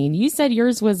spicy scene? You said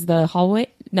yours was the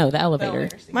hallway. No, the elevator.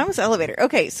 Mine was the elevator.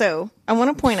 Okay, so I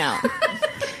want to point out,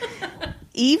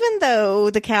 even though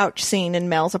the couch scene in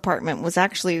Mel's apartment was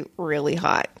actually really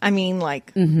hot. I mean,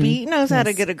 like, Beat knows how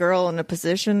to get a girl in a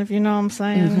position, if you know what I'm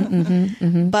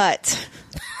saying. But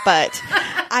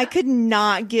I could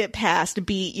not get past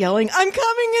Beat yelling, I'm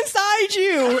coming inside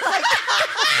you.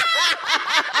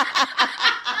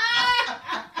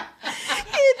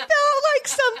 It felt like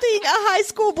something a high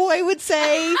school boy would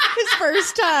say his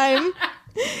first time.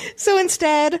 So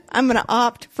instead, I'm going to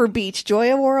opt for beach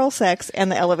joy of oral sex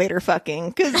and the elevator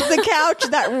fucking, because the couch,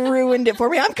 that ruined it for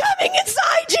me. I'm coming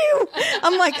inside you.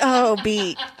 I'm like, oh,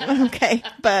 Beat. Okay,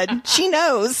 bud. She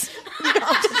knows. You don't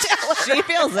have to tell her. She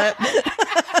feels it.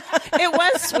 It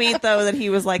was sweet, though, that he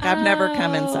was like, I've never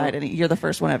come inside, and you're the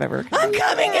first one I've ever come. I'm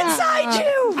coming inside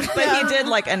you. But he did,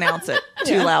 like, announce it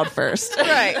too loud first.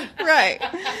 Right.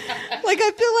 Like,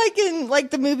 I feel like in,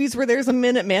 like, the movies where there's a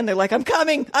Minuteman, they're like, I'm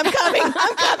coming. Like,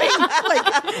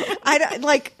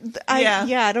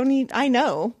 I don't need, I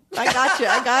know. I got you.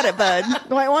 I got it, bud.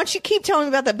 Why don't you keep telling me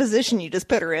about that position you just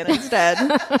put her in instead?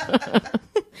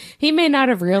 He may not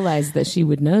have realized that she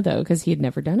would know, though, because he had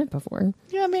never done it before.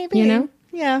 Yeah, maybe. You know?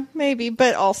 Yeah, maybe.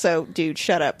 But also, dude,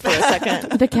 shut up for a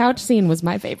second. The couch scene was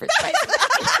my favorite.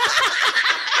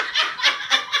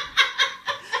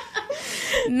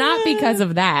 Not because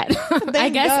of that. I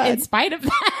guess God. in spite of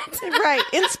that. Right.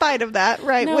 In spite of that.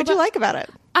 Right. No, What'd you like about it?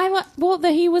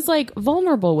 That he was like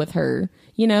vulnerable with her,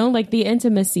 like the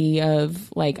intimacy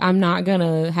of like, I'm not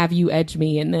gonna have you edge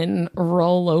me and then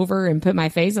roll over and put my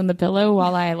face on the pillow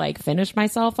while I like finish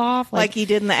myself off. Like he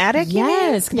did in the attic?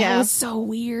 Yes. That was so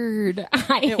weird.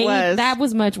 That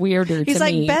was much weirder to me. He's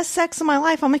like, best sex of my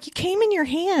life. I'm like, you came in your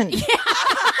hand. Yeah.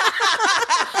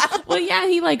 Well,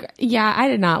 yeah, I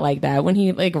did not like that when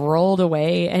he like rolled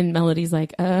away and Melody's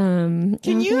like, can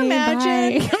you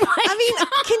imagine? Like, I mean,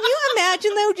 can you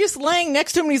imagine though, just laying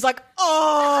next to him and he's like,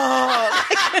 oh,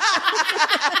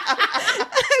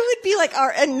 I would be like,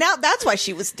 and now that's why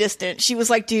she was distant. She was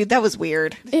like, dude, that was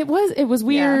weird. It was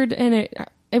weird. And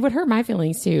it would hurt my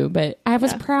feelings too, but I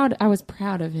was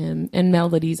proud of him in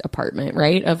Melody's apartment,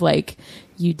 right? Of like,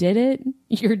 you did it,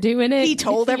 you're doing it. He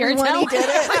told everyone he did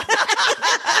it.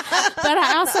 But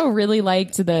I also really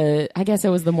liked I guess it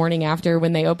was the morning after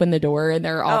when they opened the door and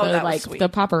they're all the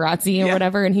paparazzi or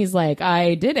whatever, and he's like,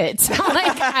 I did it.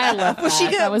 Like, I love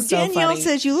that. That was so Danielle funny.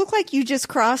 says, you look like you just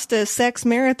crossed a sex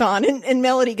marathon, and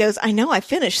Melody goes, I know, I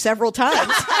finished several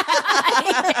times.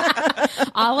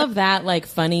 All of that like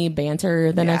funny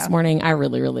banter the next morning, I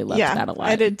really, really loved that a lot.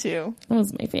 I did too. That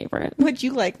was my favorite. What'd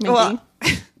you like, Mindy? Well,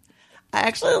 I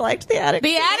actually liked the attic.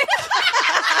 The attic?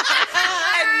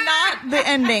 And not the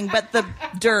ending, but the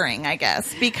during, I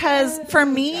guess. Because for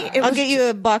me, I'll get you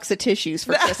a box of tissues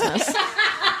for Christmas.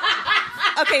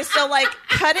 Okay, so like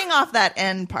cutting off that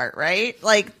end part, right?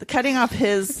 Like cutting off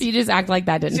his. You just act like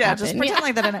that didn't happen. Just pretend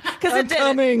like that didn't. Because it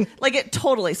coming. didn't. Like it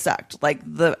totally sucked. Like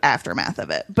the aftermath of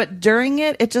it, but during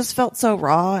it, it just felt so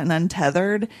raw and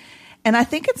untethered. And I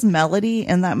think it's Melody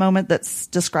in that moment that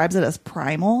describes it as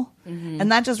primal,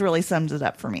 and that just really sums it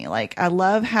up for me. Like I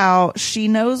love how she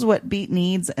knows what Beat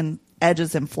needs and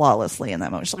edges him flawlessly in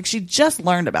that moment. She just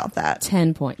learned about that.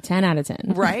 10 out of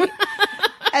 10. Right.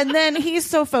 And then he's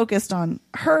so focused on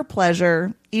her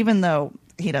pleasure, even though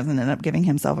he doesn't end up giving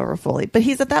himself over fully. But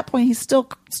he's at that point, he's still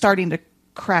starting to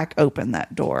crack open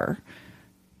that door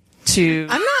to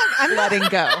letting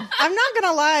go. I'm not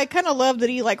gonna lie, I kind of love that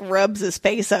he like rubs his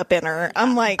face up in her.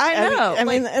 I'm like, I know. I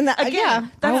mean, and again, yeah,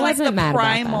 that's I like the wasn't mad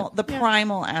about that.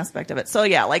 primal aspect of it. So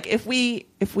yeah, like if we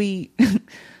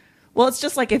well, it's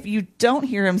just like if you don't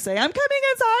hear him say, I'm coming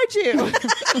inside you.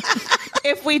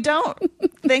 If we don't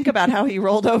think about how he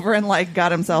rolled over and like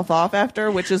got himself off after,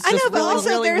 which is just I know, but really, also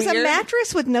really there's weird. a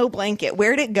mattress with no blanket.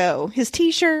 Where'd it go? His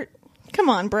t-shirt. Come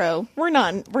on, bro. We're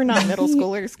not middle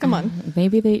schoolers. Come on.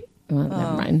 Maybe they. Well,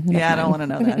 never mind. I don't want to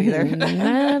know that either.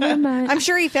 Never mind. I'm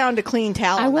sure he found a clean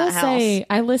towel I in will that house. say,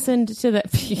 I listened to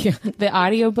the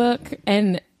audiobook,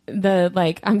 and the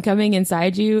like, I'm coming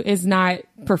inside you is not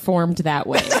performed that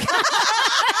way.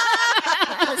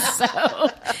 So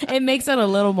it makes it a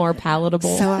little more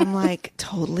palatable. So I'm like,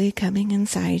 totally coming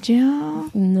inside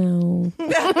you? No.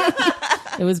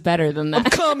 It was better than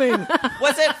that. Coming.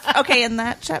 Was it okay in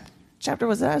that chapter?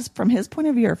 Was that from his point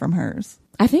of view or from hers?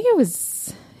 I think it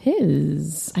was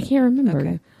his. I can't remember.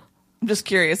 Okay. I'm just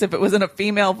curious if it was in a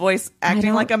female voice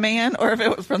acting like a man, or if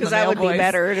it was from the male that would voice. be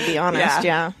better, to be honest.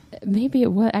 Yeah. Maybe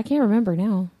it was. I can't remember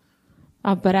now.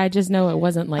 But I just know it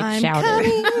wasn't like I'm shouted.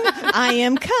 coming. I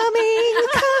am coming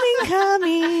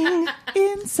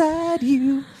inside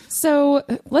you. So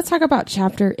let's talk about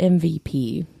chapter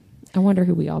MVP. I wonder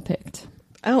who we all picked.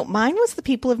 Oh, mine was the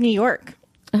people of New York.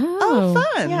 Oh,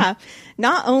 Fun. Yeah.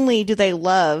 Not only do they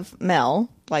love Mel,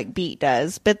 like Beat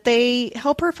does, but they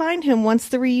help her find him once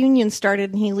the reunion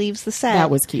started and he leaves the set. that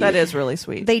was cute. That is really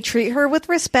sweet. They treat her with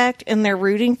respect, and they're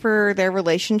rooting for their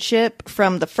relationship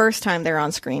from the first time they're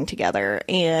on screen together.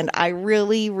 And I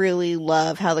really, really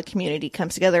love how the community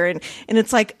comes together. And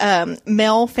it's like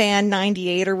Mel Fan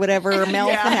 98 or whatever, or Mel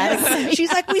Fanatic.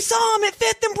 She's like, we saw him at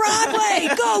 5th and Broadway.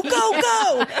 Go, go,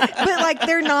 go. But like,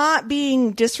 they're not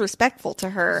being disrespectful to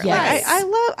her. Yes. Like,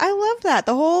 I love that.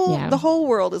 The whole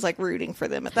world is like rooting for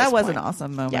them at that this was point. an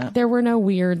awesome moment. Yeah. There were no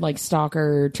weird like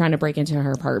stalker trying to break into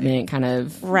her apartment kind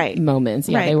of moments.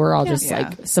 Yeah, Right. they were all just Yeah.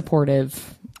 like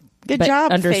supportive. Good but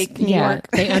job, fake New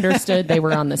York. They understood they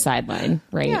were on the sideline,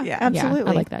 right? Yeah,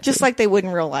 absolutely. I like that. Just too. like they would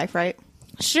in real life, right?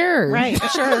 Sure. Right.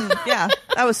 Sure. Yeah.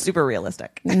 That was super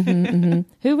realistic. Who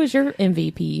was your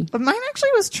MVP? But mine actually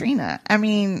was Trina. I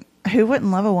mean, who wouldn't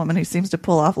love a woman who seems to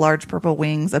pull off large purple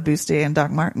wings, a bustier, and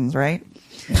Doc Martens, right?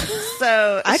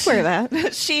 So I'd wear that.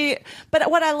 But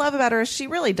what I love about her is she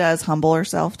really does humble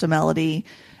herself to Melody.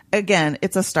 Again,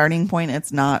 it's a starting point.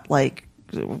 It's not like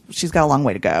she's got a long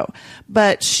way to go,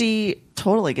 but she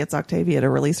totally gets Octavia to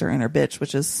release her inner bitch,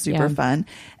 which is super fun.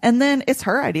 And then it's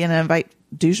her idea to invite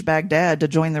douchebag dad to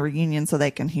join the reunion so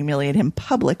they can humiliate him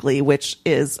publicly, which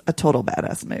is a total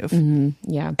badass move.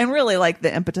 Yeah. And really like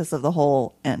the impetus of the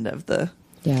whole end of the.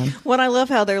 Yeah. What I love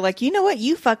how they're like, you know what?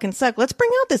 You fucking suck. Let's bring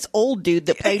out this old dude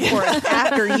that paid for us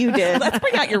after you did. Let's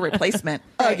bring out your replacement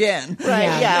again. Right.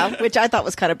 Yeah. Yeah. Which I thought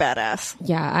was kind of badass.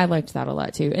 Yeah, I liked that a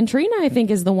lot too. And Trina, I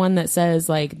think, is the one that says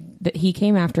like that he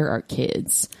came after our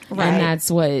kids, Right. and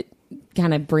that's what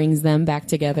kind of brings them back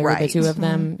together. Right. The two of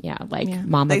them,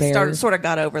 Mama They Bear. sort of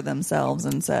got over themselves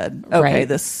and said, "Okay, Right.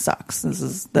 this sucks.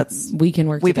 We can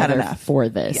work We've had together enough for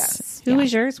this." Yes. Who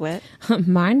was yours, Whit?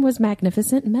 Mine was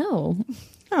Magnificent Mel.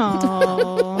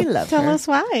 Oh, We love tell her. us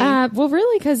why. Well,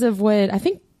 really, because of what I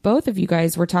think both of you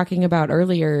guys were talking about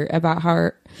earlier about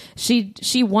how she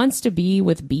wants to be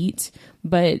with Beat,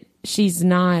 but she's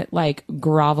not like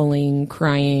groveling,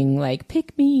 crying, like,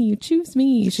 pick me, choose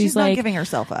me. She's like not giving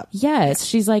herself up. Yes.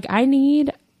 She's like, I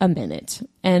need a minute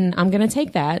and I'm going to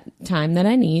take that time that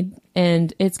I need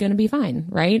and it's going to be fine.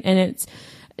 Right. And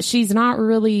she's not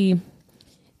really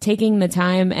taking the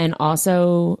time and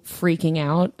also freaking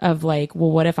out of like, well,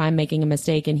 what if I'm making a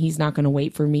mistake and he's not going to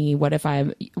wait for me? What if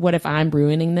I'm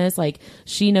ruining this? Like,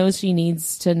 she knows she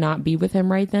needs to not be with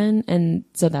him right then. And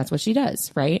so that's what she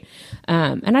does. Right.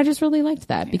 And I just really liked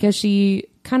that because she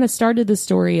kind of started the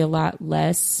story a lot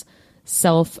less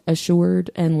self-assured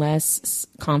and less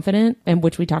confident, and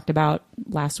which we talked about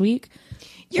last week.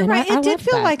 You're right. It did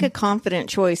feel like a confident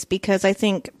choice because I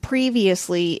think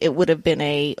previously it would have been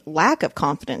a lack of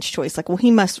confidence choice. Like, well,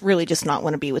 he must really just not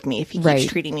want to be with me if he keeps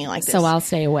treating me like this. So I'll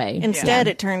stay away. Instead,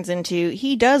 it turns into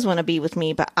he does want to be with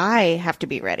me, but I have to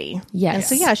be ready. Yes. And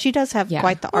so, yeah, she does have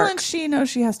quite the arc. Well, and she knows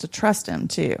she has to trust him,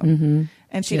 too. Mm-hmm.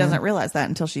 And she doesn't realize that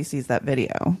until she sees that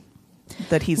video.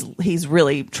 That he's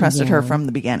really trusted her from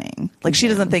the beginning. Like, she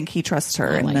doesn't think he trusts her.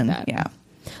 And then, that.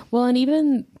 Well, and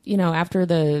even, after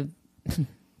the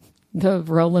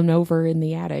rolling over in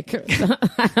the attic.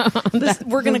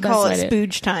 We're going to call it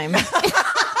spooge time.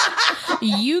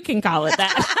 You can call it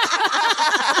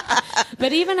that.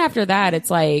 But even after that,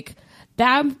 it's like,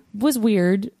 that was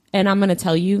weird. And I'm going to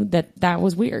tell you that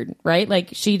was weird, right?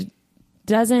 Like, she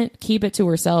doesn't keep it to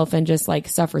herself and just like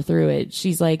suffer through it.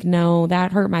 She's like, no,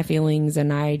 that hurt my feelings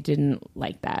and I didn't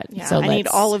like that. Yeah, so I need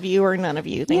all of you or none of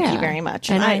you. Thank you very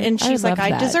much. And she's like,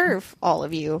 I deserve all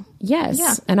of you. Yes.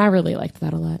 Yeah. And I really liked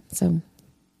that a lot. So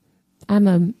I'm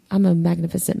a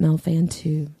Magnificent Mel fan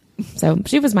too. So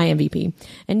she was my MVP.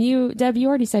 And you, Deb, you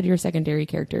already said your secondary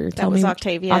character. That was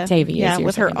Octavia. Octavia,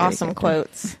 with her awesome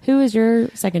quotes. Who is your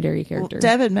secondary character? Well,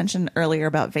 Deb had mentioned earlier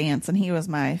about Vance, and he was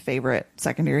my favorite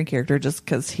secondary character just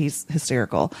because he's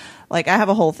hysterical. Like, I have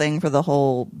a whole thing for the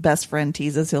whole best friend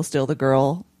teases he'll steal the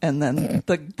girl, and then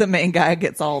the main guy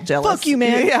gets all jealous. Fuck you,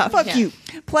 man. Yeah. Fuck you.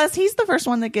 Plus, he's the first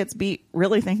one that gets beat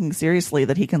really thinking seriously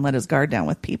that he can let his guard down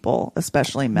with people,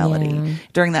 especially Melody,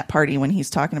 during that party when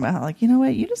he's talking about how, like, you know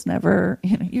what, you just never,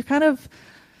 you're kind of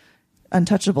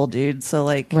untouchable, dude. So,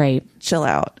 like, chill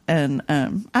out. And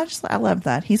I love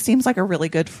that. He seems like a really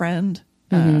good friend.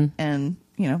 And,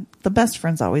 the best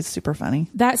friend's always super funny.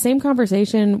 That same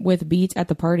conversation with Beat at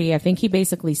the party, I think he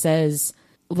basically says,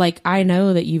 like, I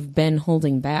know that you've been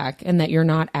holding back and that you're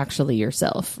not actually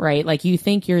yourself, right? Like, you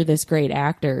think you're this great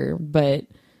actor, but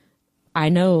I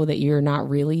know that you're not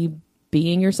really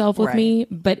being yourself with me.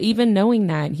 But even knowing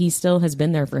that, he still has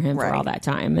been there for him for all that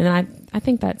time. And I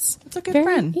think that's a good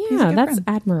friend. Yeah, that's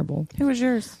admirable. Who was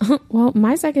yours? Well,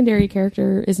 my secondary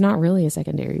character is not really a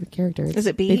secondary character. Is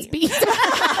it Beat? It's Beat.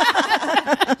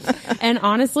 And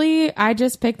honestly, I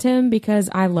just picked him because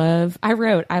I love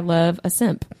a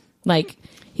simp. Like,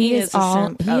 he is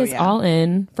all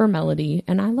in for Melody,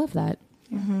 and I love that.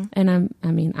 Mm-hmm. And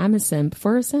I'm a simp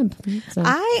for a simp. So.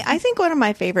 I think one of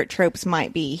my favorite tropes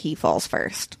might be he falls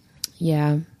first.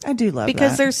 Yeah, I do love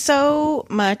because that. there's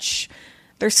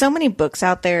so many books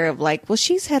out there of like, well,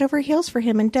 she's head over heels for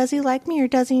him, and does he like me or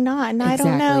does he not? And I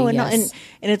don't know. And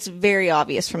it's very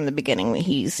obvious from the beginning that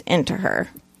he's into her.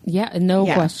 Yeah, no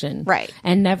question. Right.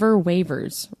 And never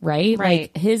wavers, right?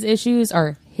 Like, his issues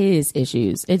are his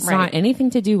issues. It's not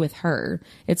anything to do with her.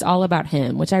 It's all about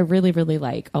him, which I really, really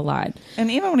like a lot.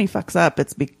 And even when he fucks up,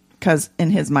 it's because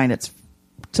in his mind, it's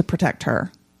to protect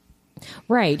her.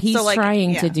 Right. He's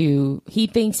trying to do, he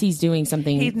thinks he's doing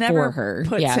something for her. He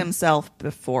never puts himself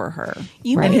before her.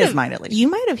 In his mind, at least. You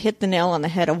might have hit the nail on the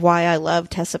head of why I love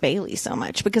Tessa Bailey so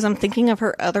much, because I'm thinking of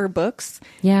her other books.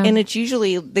 Yeah. And it's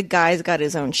usually the guy's got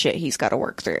his own shit he's got to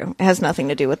work through. It has nothing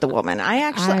to do with the woman.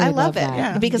 I love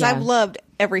it because I've loved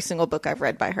every single book I've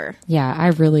read by her. Yeah. I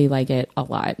really like it a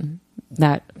lot.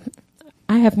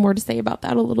 I have more to say about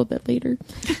that a little bit later.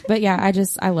 But yeah,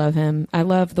 I love him. I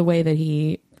love the way that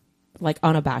he, like,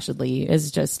 unabashedly is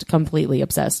just completely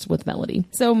obsessed with Melody.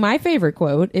 So my favorite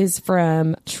quote is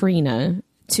from Trina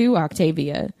to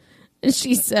Octavia. I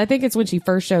think it's when she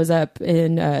first shows up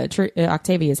in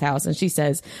Octavia's house, and she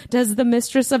says, "Does the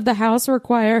mistress of the house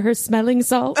require her smelling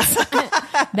salts?"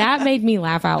 That made me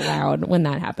laugh out loud when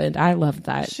that happened. I loved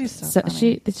that. She's so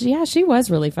funny. She was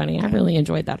really funny. I really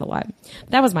enjoyed that a lot.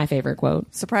 That was my favorite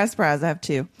quote. Surprise, surprise! I have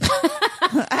two.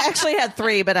 I actually had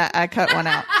three, but I cut one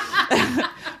out.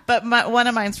 But one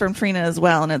of mine's from Trina as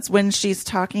well, and it's when she's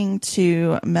talking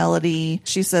to Melody.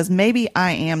 She says, "Maybe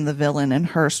I am the villain in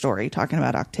her story," talking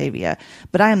about Octavia,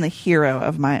 "but I am the hero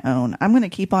of my own. I'm going to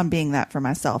keep on being that for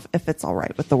myself if it's all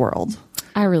right with the world."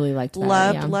 I really liked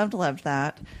that. Loved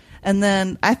that. And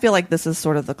then I feel like this is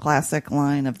sort of the classic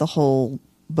line of the whole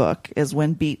book is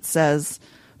when Beat says,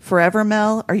 Forever,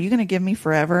 Mel, are you going to give me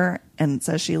forever? And it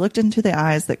says she looked into the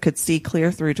eyes that could see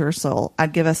clear through to her soul.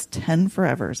 I'd give us 10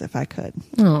 forevers if I could.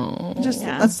 Oh, Just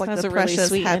Yeah, that's like that's the a really precious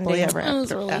sweet happily ending. ever That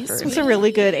was after. really after. sweet. It's a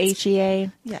really good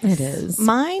HEA. Yes. it is.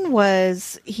 Mine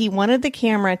was he wanted the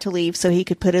camera to leave so he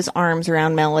could put his arms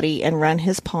around Melody and run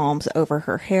his palms over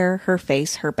her hair, her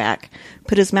face, her back,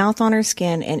 put his mouth on her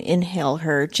skin and inhale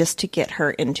her just to get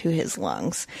her into his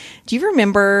lungs. Do you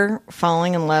remember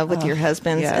falling in love with your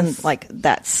husband? yes. And like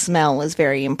that smell is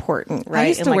very important, right? I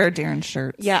used And, to like, wear Darren's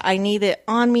shirts. yeah, I need it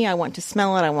on me. I want to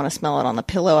smell it. I want to smell it on the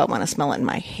pillow. I want to smell it in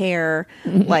my hair.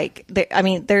 Like,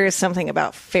 there is something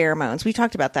about pheromones. We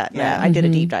talked about that. Yeah. I did a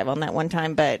deep dive on that one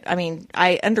time, but I mean,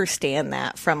 I understand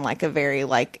that from like a very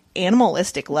like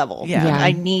animalistic level. Yeah. Yeah.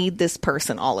 I need this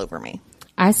person all over me.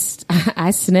 I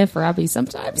sniff Robbie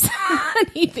sometimes. And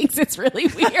he thinks it's really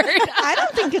weird. I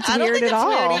don't think it's I don't weird think at it's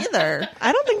all. weird either.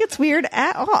 I don't think it's weird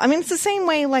at all. I mean, it's the same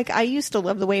way, like, I used to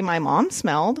love the way my mom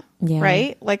smelled, Yeah.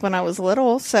 right? Like, when I was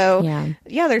little. So,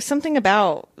 Yeah. there's something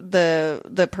about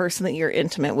the person that you're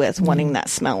intimate with wanting that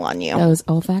smell on you. Those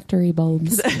olfactory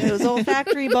bulbs. Those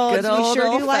olfactory bulbs, Good old we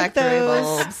sure do like olfactory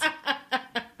those. bulbs.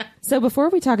 So before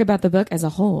we talk about the book as a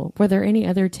whole, were there any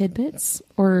other tidbits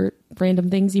or random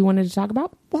things you wanted to talk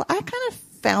about? Well, I kind of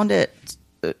found it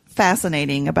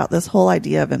fascinating about this whole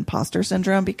idea of imposter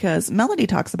syndrome because Melody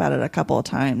talks about it a couple of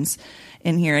times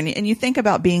in here. And you think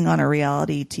about being on a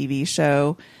reality TV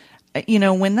show, you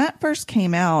know, when that first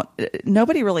came out,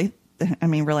 nobody really, I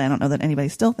mean, really, I don't know that anybody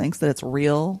still thinks that it's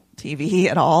real TV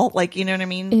at all. Like, you know what I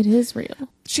mean? It is real.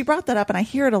 She brought that up and I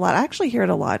hear it a lot. I actually hear it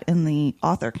a lot in the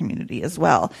author community as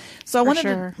well. So I wanted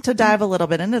sure. to dive a little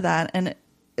bit into that. And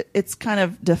it's kind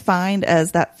of defined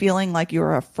as that feeling like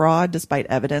you're a fraud despite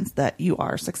evidence that you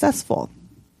are successful.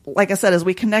 Like I said, as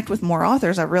we connect with more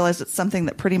authors, I realized it's something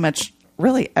that pretty much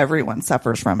really everyone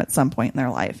suffers from at some point in their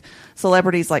life.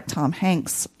 Celebrities like Tom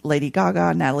Hanks, Lady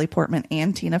Gaga, Natalie Portman,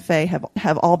 and Tina Fey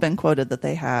have all been quoted that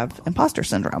they have imposter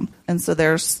syndrome. And so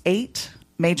there's 8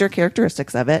 major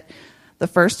characteristics of it. The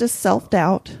first is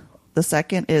self-doubt. The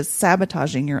second is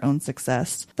sabotaging your own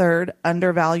success. Third,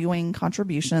 undervaluing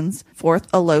contributions. Fourth,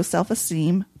 a low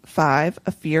self-esteem. 5,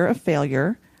 a fear of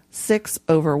failure. 6,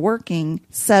 overworking.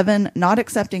 7, not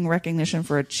accepting recognition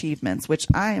for achievements, which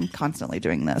I am constantly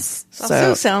doing this.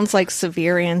 Also sounds like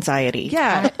severe anxiety.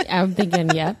 Yeah. I'm thinking,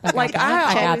 yep. I got Like, that.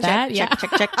 I got always- that. Yeah.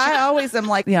 Check. I always am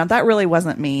like, that really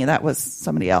wasn't me. That was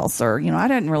somebody else. Or, I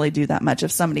didn't really do that much.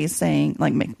 If somebody's saying,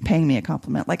 like, paying me a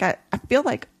compliment, like, I feel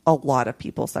like a lot of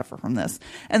people suffer from this.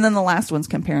 And then the last one's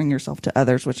comparing yourself to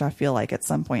others, which I feel like at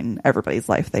some point in everybody's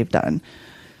life they've done.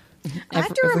 I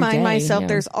have to Every remind day, myself yeah.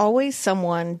 there's always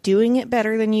someone doing it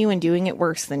better than you and doing it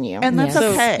worse than you. And that's Yeah.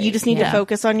 So okay. you just need to Yeah.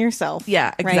 focus on yourself. Yeah,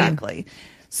 right? exactly.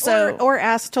 So, or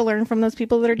ask to learn from those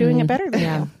people that are doing it better than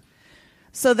Yeah. you.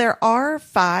 So there are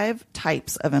 5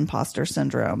 types of imposter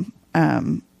syndrome.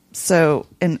 And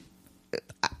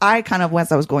I kind of,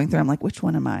 as I was going through, I'm like, which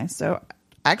one am I? So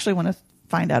I actually want to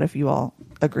find out if you all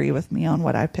agree with me on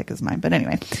what I pick as mine. But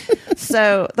anyway,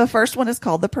 so the first one is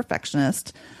called the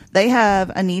perfectionist. They have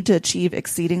a need to achieve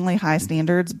exceedingly high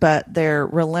standards, but their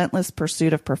relentless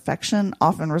pursuit of perfection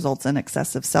often results in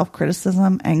excessive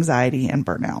self-criticism, anxiety, and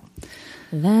burnout.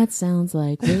 That sounds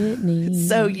like Whitney.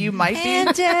 So you might be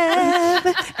And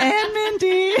Deb. and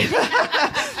Mindy.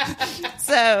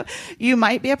 So you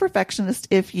might be a perfectionist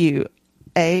if you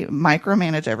A,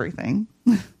 micromanage everything.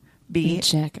 B,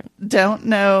 Check. don't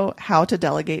know how to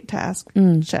delegate tasks.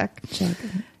 Check.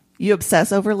 You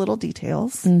obsess over little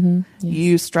details.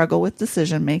 You struggle with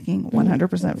decision making.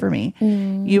 100% for me.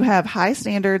 You have high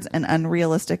standards and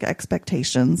unrealistic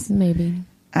expectations. Maybe.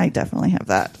 I definitely have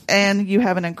that. And you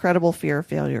have an incredible fear of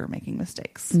failure or making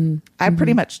mistakes. I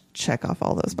pretty much check off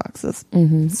all those boxes.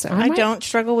 So I don't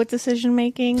struggle with decision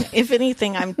making. If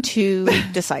anything, I'm too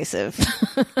decisive.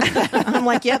 I'm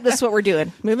like, yep, this is what we're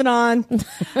doing. Moving on.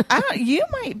 you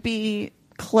might be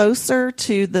closer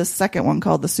to the second one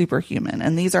called the superhuman.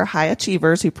 And these are high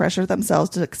achievers who pressure themselves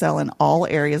to excel in all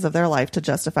areas of their life to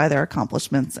justify their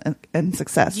accomplishments and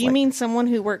success. Do you mean someone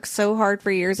who works so hard for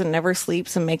years and never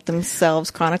sleeps and make themselves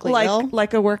chronically ill?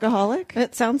 like a workaholic?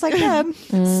 It sounds like them.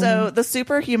 So the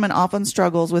superhuman often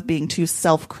struggles with being too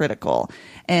self-critical.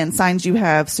 And signs you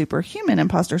have superhuman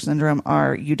imposter syndrome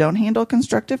are you don't handle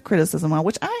constructive criticism well,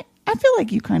 which I feel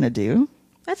like you kind of do.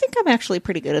 I think I'm actually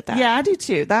pretty good at that. Yeah, I do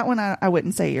too. That one I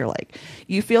wouldn't say you're like.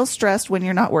 You feel stressed when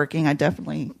you're not working. I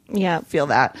definitely feel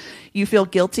that. You feel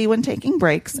guilty when taking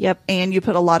breaks. Yep. And you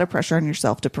put a lot of pressure on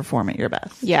yourself to perform at your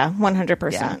best. Yeah,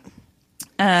 100%.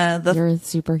 You're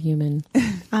superhuman.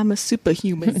 I'm a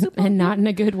superhuman. And not in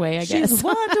a good way, I guess. She's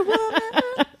Wonder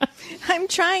Woman. I'm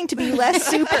trying to be less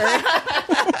super.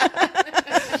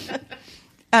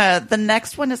 The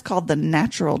next one is called the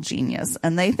natural genius,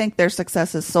 and they think their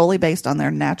success is solely based on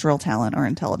their natural talent or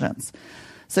intelligence.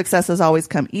 Success has always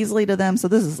come easily to them, so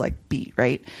this is like beat,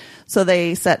 right? So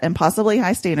they set impossibly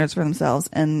high standards for themselves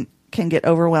and can get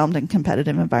overwhelmed in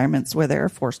competitive environments where they are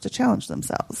forced to challenge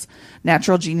themselves.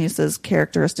 Natural geniuses'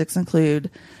 characteristics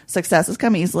include success has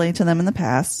come easily to them in the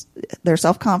past. Their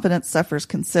self-confidence suffers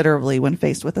considerably when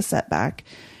faced with a setback.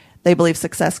 They believe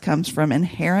success comes from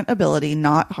inherent ability,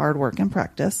 not hard work and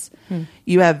practice.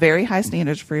 You have very high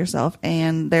standards for yourself,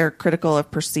 and they're critical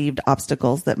of perceived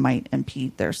obstacles that might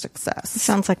impede their success.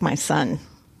 Sounds like my son.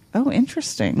 Oh,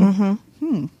 interesting.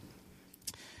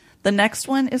 The next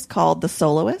one is called the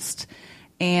soloist,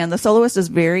 and the soloist is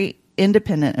very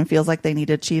independent and feels like they need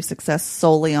to achieve success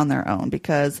solely on their own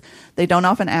because they don't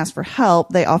often ask for help.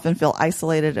 They often feel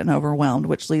isolated and overwhelmed,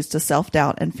 which leads to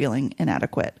self-doubt and feeling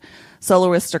inadequate.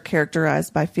 Soloists are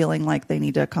characterized by feeling like they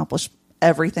need to accomplish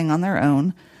everything on their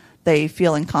own. They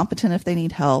feel incompetent if they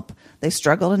need help. They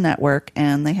struggle to network,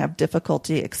 and they have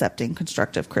difficulty accepting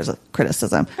constructive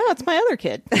criticism. Oh, it's my other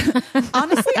kid.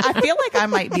 Honestly, I feel like I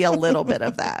might be a little bit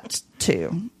of that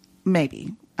too.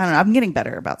 Maybe. I don't know. I'm getting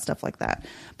better about stuff like that.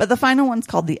 But the final one's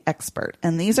called the expert.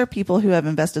 And these are people who have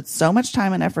invested so much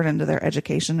time and effort into their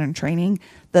education and training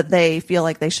that they feel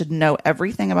like they should know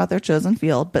everything about their chosen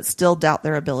field, but still doubt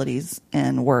their abilities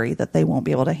and worry that they won't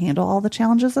be able to handle all the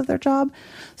challenges of their job.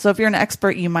 So if you're an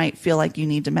expert, you might feel like you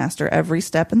need to master every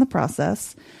step in the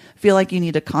process, feel like you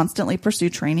need to constantly pursue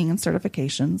training and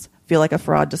certifications, feel like a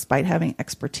fraud despite having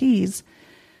expertise,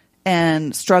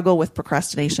 and struggle with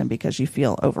procrastination because you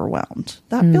feel overwhelmed.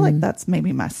 I feel like that's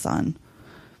maybe my son.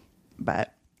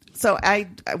 But so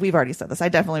we've already said this. I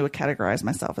definitely would categorize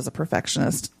myself as a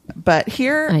perfectionist. But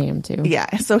here I am too.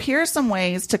 Yeah. So here are some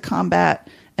ways to combat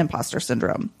imposter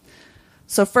syndrome.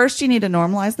 So first, you need to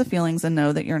normalize the feelings and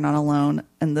know that you're not alone.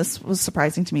 And this was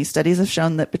surprising to me. Studies have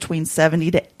shown that between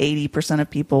 70 to 80% of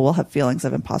people will have feelings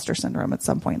of imposter syndrome at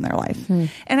some point in their life.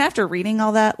 And after reading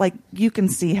all that, like, you can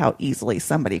see how easily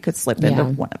somebody could slip into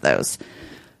one of those.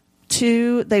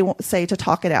 2, they say to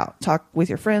talk it out. Talk with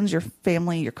your friends, your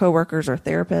family, your coworkers, or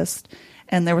therapist.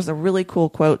 And there was a really cool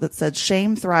quote that said,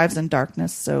 "Shame thrives in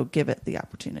darkness, so give it the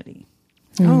opportunity."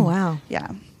 Oh, wow.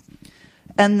 Yeah.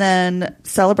 And then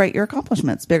celebrate your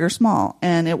accomplishments, big or small,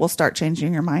 and it will start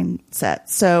changing your mindset.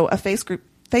 So a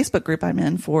Facebook group I'm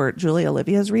in for Julie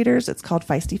Olivia's readers, it's called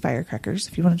Feisty Firecrackers.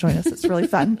 If you want to join us, it's really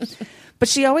fun. But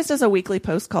she always does a weekly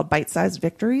post called Bite-Sized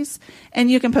Victories,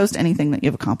 and you can post anything that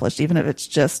you've accomplished, even if it's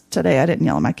just, today I didn't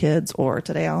yell at my kids, or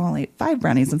today I only ate 5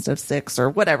 brownies instead of 6,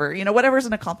 or whatever, whatever's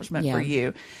an accomplishment for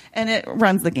you. And it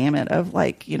runs the gamut of,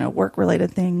 like,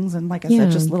 work-related things, and like I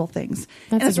said, just little things.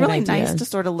 That's and it's a good really idea. nice to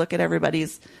sort of look at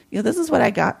everybody's, this is what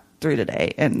I got through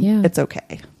today, and it's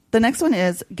okay. The next one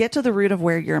is get to the root of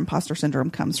where your imposter syndrome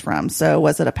comes from. So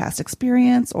was it a past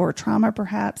experience or trauma,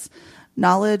 perhaps?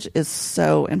 Knowledge is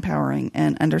so empowering,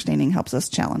 and understanding helps us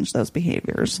challenge those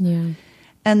behaviors. Yeah.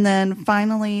 And then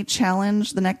finally,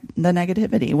 challenge the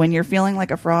negativity. When you're feeling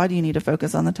like a fraud, you need to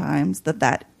focus on the times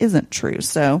that isn't true.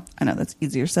 So I know that's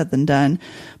easier said than done,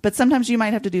 but sometimes you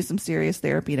might have to do some serious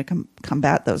therapy to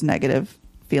combat those negative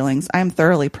feelings. I'm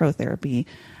thoroughly pro therapy.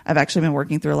 I've actually been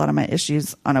working through a lot of my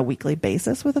issues on a weekly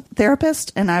basis with a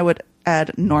therapist, and I would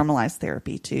add normalized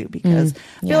therapy too, because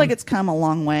I feel like it's come a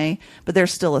long way, but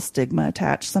there's still a stigma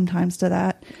attached sometimes to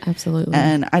that. Absolutely.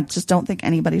 And I just don't think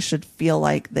anybody should feel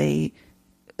like they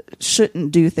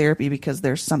shouldn't do therapy because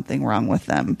there's something wrong with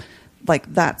them.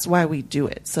 Like, that's why we do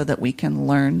it, so that we can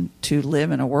learn to live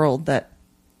in a world that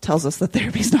tells us that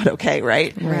therapy's not okay,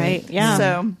 right? Right. Yeah.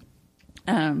 So,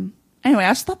 anyway, I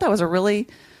just thought that was a really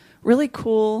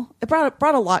cool. It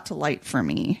brought a lot to light for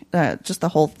me. Just the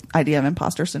whole idea of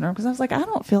imposter syndrome, because I was like, I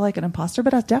don't feel like an imposter,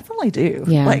 but I definitely do.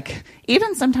 Yeah. Like,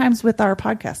 even sometimes with our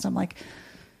podcast, I'm like,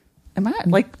 am I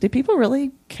like, do people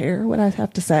really care what I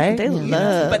have to say? They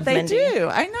love, but they Mindy. do.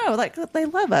 I know, like, they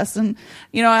love us, and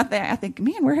I think,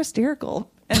 man, we're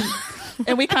hysterical, and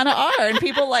and we kind of are, and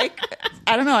people, like,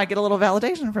 I don't know, I get a little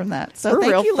validation from that. So We're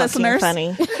thank real you, fucking listeners.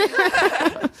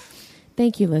 funny.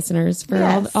 Thank you, listeners, for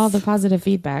Yes. all the positive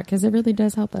feedback, because it really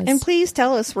does help us. And please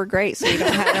tell us we're great so we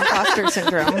don't have imposter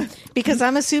syndrome, because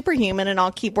I'm a superhuman and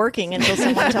I'll keep working until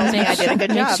someone tells me I did a good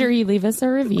Make job. sure you leave us a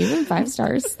review and 5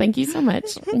 stars. Thank you so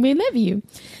much. We love you.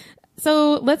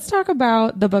 So let's talk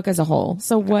about the book as a whole.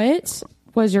 So what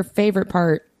was your favorite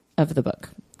part of the book,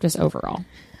 just overall?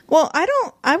 Well,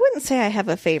 I wouldn't say I have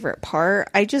a favorite part.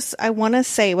 I want to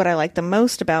say what I like the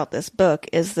most about this book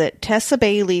is that Tessa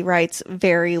Bailey writes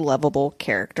very lovable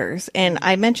characters. And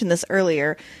I mentioned this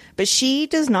earlier, but she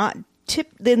does not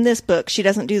in this book, she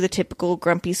doesn't do the typical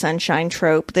grumpy sunshine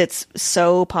trope that's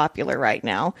so popular right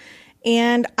now.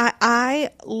 And I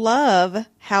love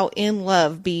how in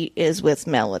love Beat is with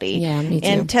Melody. Yeah, me too.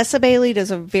 And Tessa Bailey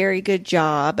does a very good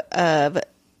job of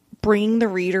bringing the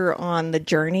reader on the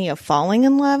journey of falling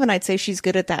in love. And I'd say she's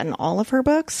good at that in all of her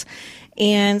books.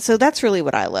 And so that's really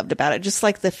what I loved about it. Just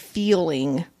like the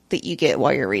feeling that you get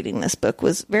while you're reading this book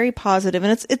was very positive.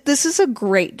 And this is a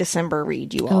great December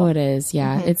read, you all. Oh, it is.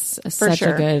 Yeah. It's such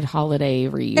sure. a good holiday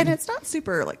read. And it's not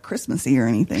super like Christmassy or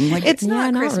anything. Like It's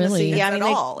not not Christmassy. really. Yeah, I mean, At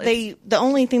all. the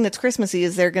only thing that's Christmassy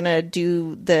is they're gonna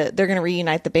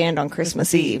reunite the band on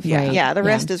Christmas Eve. Right. Yeah. The Yeah.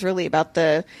 rest is really about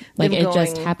the like them it going,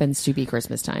 just happens to be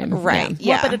Christmas time. Right.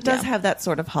 Yeah. Yeah. but it does yeah. have that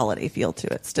sort of holiday feel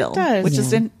to it still. It does. Which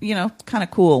is, kind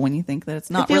of cool when you think that it's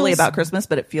not really feels- about Christmas,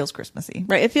 but it feels Christmassy.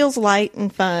 Right. It feels light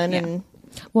and fun and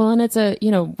Well, and it's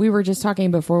we were just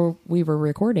talking before we were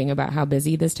recording about how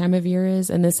busy this time of year is.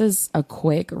 And this is a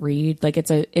quick read. Like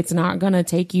it's not going to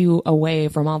take you away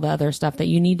from all the other stuff that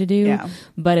you need to do, Yeah.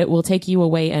 but it will take you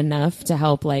away enough to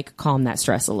help like calm that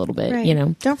stress a little bit,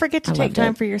 right. Don't forget to I take loved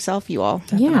time it. for yourself, you all.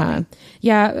 Yeah.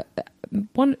 Yeah.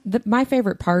 My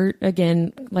favorite part,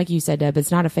 again, like you said, Deb,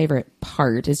 it's not a favorite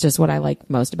part. It's just what I like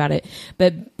most about it.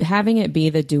 But having it be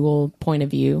the dual point of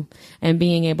view and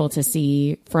being able to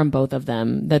see from both of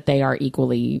them that they are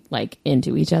equally like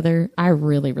into each other, I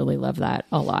really, really love that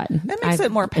a lot. It makes I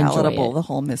it more enjoy palatable, it. the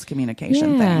whole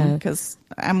miscommunication Yeah. thing. Because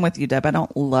I'm with you, Deb. I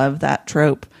don't love that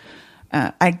trope.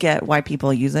 I get why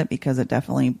people use it because it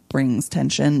definitely brings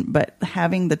tension. But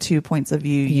having the 2 points of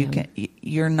view,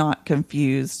 you're not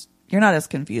confused. You're not as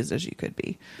confused as you could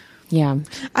be. Yeah.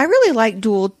 I really like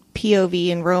dual POV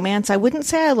in romance. I wouldn't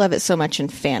say I love it so much in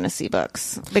fantasy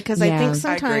books because I Yeah. think I agree.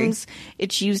 sometimes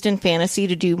it's used in fantasy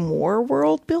to do more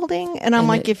world building. And I'm And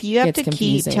like, it if you have to gets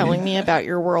keep confusing. telling me about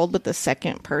your world with the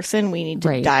second person, we need to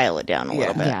Right. dial it down a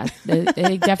little bit. Yeah,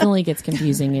 it definitely gets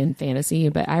confusing in fantasy,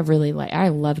 but I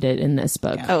loved it in this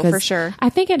book. Oh, for 'Cause sure. I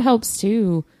think it helps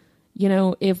too.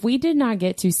 If we did not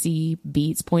get to see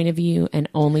Beat's point of view and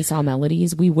only saw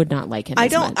Melody's, we would not like him. I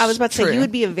as don't. much. I was about to say True. you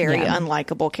would be a very Yeah.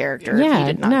 unlikable character if Yeah, you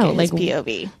did not no, get his like,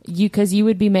 POV. because you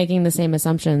would be making the same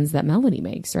assumptions that Melody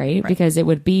makes, right? Because it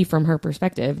would be from her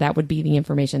perspective. That would be the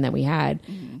information that we had,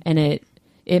 and it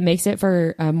makes it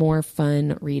for a more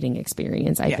fun reading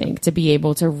experience. I think to be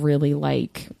able to really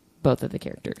like both of the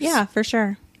characters. Yeah, for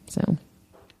sure. So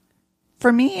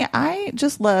For me, I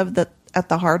just love that at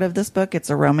the heart of this book, it's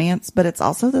a romance, but it's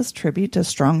also this tribute to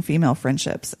strong female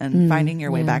friendships and finding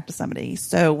your way back to somebody.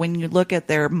 So when you look at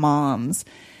their moms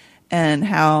and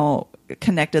how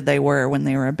connected they were when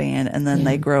they were a band and then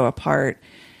they grow apart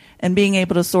and being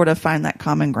able to sort of find that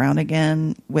common ground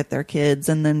again with their kids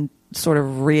and then sort of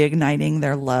reigniting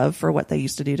their love for what they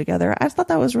used to do together. I thought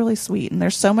that was really sweet. And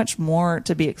there's so much more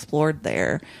to be explored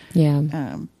there. yeah.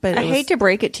 But I hate to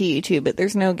break it to you two, but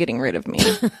there's no getting rid of me.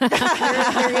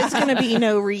 there is going to be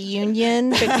no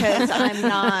reunion because I'm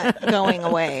not going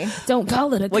away. Don't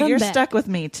call it a well, you're comeback. stuck with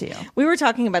me too. We were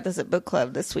talking about this at book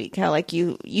club this week. How like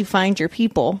you find your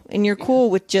people and you're cool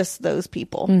with just those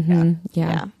people.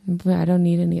 Yeah. But I don't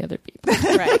need any other people.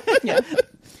 Right. Yeah.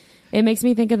 It makes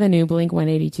me think of the new Blink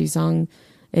 182 song.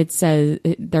 It says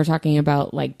they're talking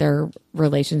about like their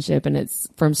relationship and it's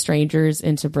from strangers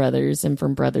into brothers and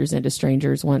from brothers into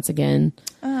strangers once again.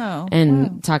 Oh,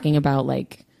 And talking about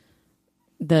like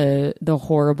the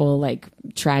horrible like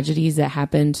tragedies that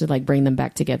happened to like bring them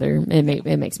back together. It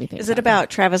makes me think. Is it about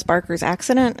Travis Barker's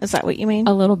accident? Is that what you mean?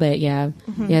 A little bit, yeah.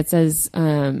 Yeah, it says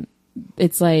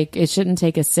it's like it shouldn't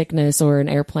take a sickness or an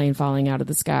airplane falling out of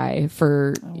the sky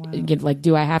for like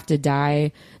do I have to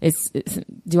die?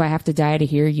 Do I have to die to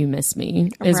hear you miss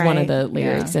me? Is one of the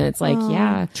lyrics, and it's like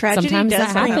Tragedy sometimes does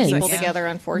that bring happens. people together,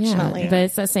 unfortunately. Yeah, but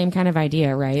it's the same kind of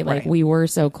idea, right? Like we were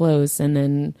so close, and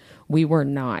then we were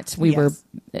not. We were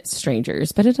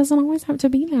strangers, but it doesn't always have to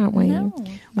be that way.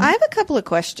 I have a couple of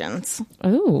questions.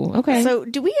 Oh, okay. So,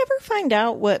 do we ever find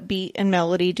out what Beat and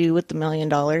Melody do with the $1 million?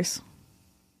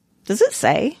 Does it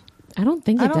say? I don't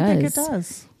think it does. I don't think it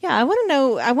does. Yeah, I want to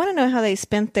know. I want to know how they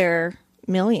spent their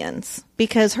millions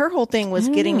because her whole thing was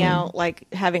getting out,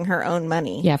 like having her own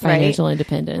money. Yeah, financial right?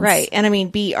 independence. Right. And I mean,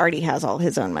 Beat already has all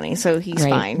his own money, so he's Right.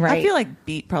 fine, right? I feel like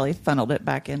Beat probably funneled it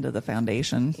back into the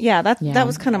foundation. Yeah, that Yeah.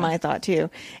 was kind of my thought too.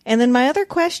 And then my other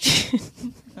question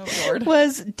Oh, Lord.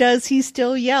 was, does he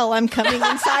still yell, "I'm coming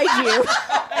inside you"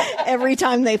 every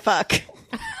time they fuck?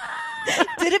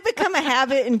 Did it become a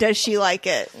habit, and does she like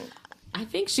it? I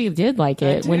think she did like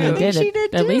it when I he think did she it.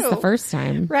 did At least too. the first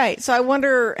time. Right. So I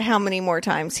wonder how many more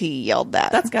times he yelled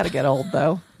that. That's got to get old,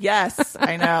 though. Yes,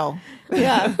 I know.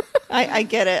 Yeah, I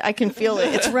get it. I can feel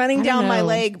it. It's running down my know.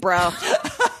 leg, bro.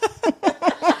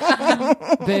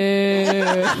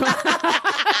 Boo.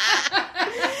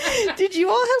 Did you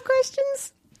all have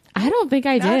questions? I don't think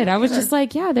I did. I was just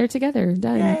like, yeah, they're together.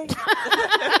 Done. Yay.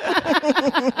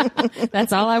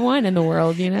 That's all I want in the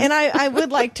world, you know? And I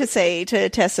would like to say to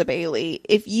Tessa Bailey,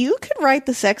 if you could write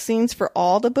the sex scenes for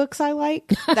all the books I like,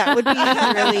 that would be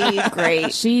really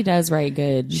great. She does write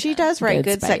good. She does write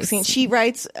good sex spice. scenes. She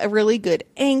writes a really good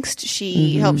angst.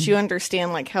 She helps you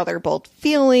understand like how they're both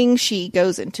feeling. She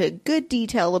goes into good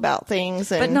detail about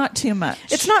things, and But not too much.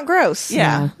 it's not gross.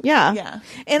 Yeah. Yeah. Yeah.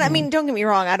 And I mean, don't get me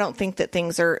wrong. I don't think that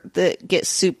things that get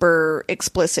super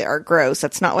explicit are gross.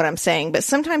 That's not what I'm saying. But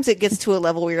sometimes it gets to a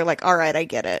level where you're like, all right, I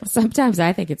get it. Sometimes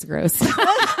I think it's gross.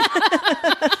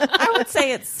 I would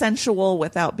say it's sensual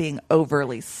without being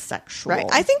overly sexual. Right.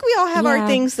 I think we all have our Yeah.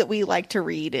 things that we like to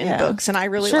read in Yeah. books. And I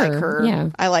really Sure, like her. yeah.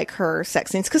 I like her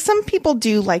sex scenes because some people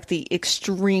do like the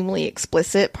extremely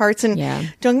explicit parts. And Yeah.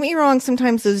 don't get me wrong.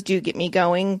 Sometimes those do get me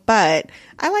going, but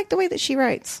I like the way that she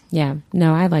writes. Yeah.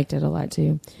 No, I liked it a lot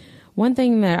too. The one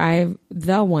thing that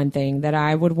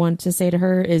I would want to say to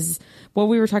her is what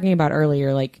we were talking about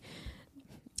earlier, like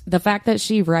the fact that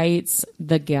she writes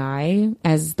the guy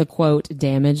as the quote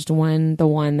damaged one, the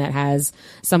one that has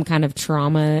some kind of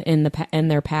trauma in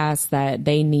their past that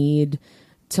they need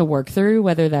to work through,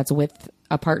 whether that's with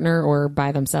a partner or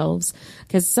by themselves.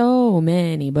 Because so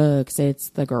many books, it's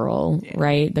the girl,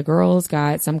 right? The girl's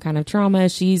got some kind of trauma.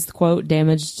 She's quote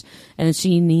damaged, and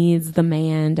she needs the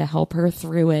man to help her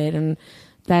through it, and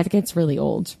that gets really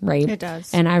old, right? It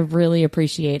does. And I really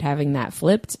appreciate having that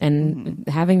flipped and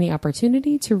having the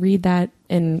opportunity to read that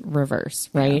in reverse,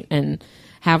 right? And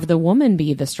have the woman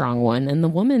be the strong one and the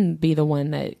woman be the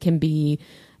one that can be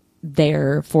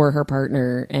there for her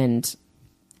partner and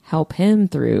help him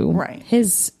through Right.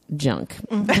 his junk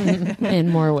in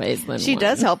more ways than She one.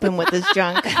 does help him with his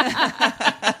junk.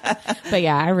 But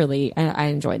yeah, I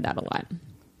enjoyed that a lot.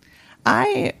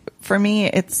 For me,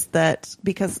 it's that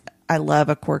because I love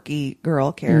a quirky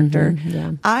girl character.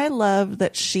 yeah. I love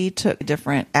that she took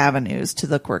different avenues to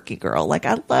the quirky girl. Like,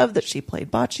 I love that she played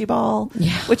bocce ball,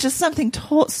 which is something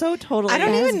so totally. I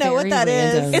don't even know what that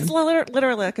is. It's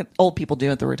literally like old people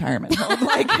do at the retirement home.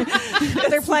 Like,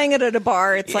 They're playing it at a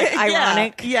bar. It's like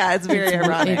ironic. Yeah, it's very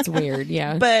ironic. It's weird,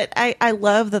 yeah. But I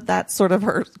love that that's sort of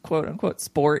her quote unquote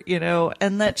sport, you know,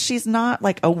 and that she's not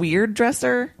like a weird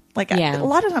dresser. Like, Yeah. a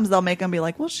lot of times they'll make them be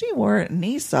like, well, she wore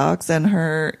knee socks and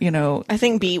her, you know, I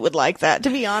think B would like that, to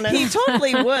be honest. he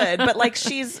totally would. But like,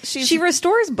 she's She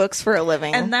restores books for a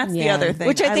living. and that's the Yeah. other thing,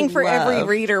 which I think for every love.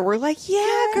 reader, we're like,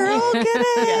 yeah, girl, get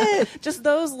it. Just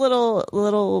those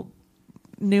little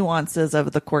nuances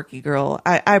of the quirky girl,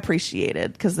 I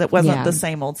appreciated because it wasn't Yeah. the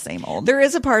same old. There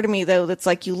is a part of me, though, that's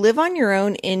like you live on your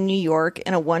own in New York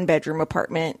in a 1-bedroom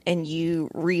apartment and you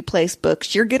replace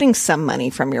books. You're getting some money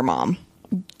from your mom.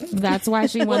 That's why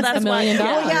she wants that's $1 million.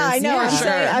 why- Oh, yeah, I know.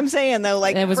 Yeah. I'm saying, though,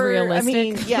 like, It was realistic. I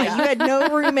mean, yeah, you had no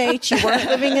roommates. You weren't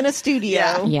living in a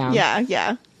studio. Yeah.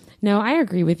 Yeah. No, I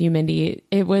agree with you, Mindy.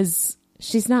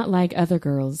 She's not like other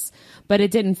girls, but it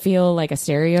didn't feel like a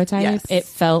stereotype. Yes. It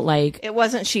felt like It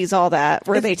wasn't She's All That,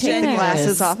 where they take the genuine.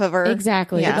 glasses off of her.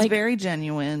 Exactly. Yeah. It's Like, very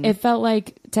genuine. it felt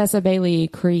like Tessa Bailey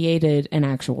created an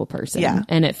actual person. Yeah.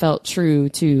 And it felt true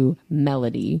to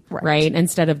Melody, Right. right?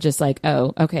 Instead of just like,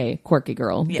 oh, okay, quirky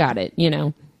girl. Yeah. Got it. You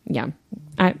know? Yeah.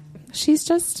 She's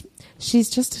just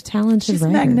a talented She's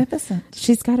writer. magnificent.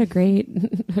 She's got a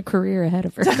great career ahead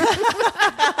of her.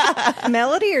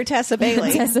 Melody or Tessa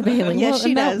Bailey? Tessa Bailey. Yes, Well,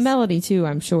 she does. Melody too,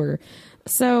 I'm sure.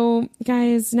 So,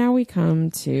 guys, now we come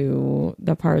to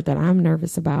the part that I'm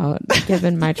nervous about,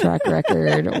 given my track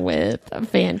record with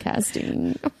fan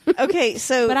casting. Okay,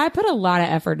 so But I put a lot of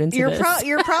effort into you're this.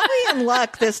 you're probably in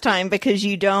luck this time because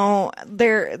you don't.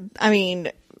 I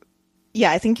mean,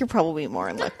 yeah, I think you're probably more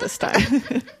in luck this time.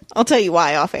 I'll tell you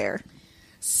why off air.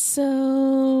 So,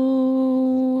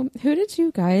 who did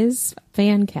you guys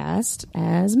fan cast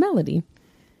as Melody?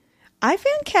 I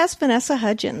fan cast Vanessa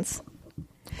Hudgens.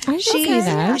 I see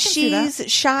that. She's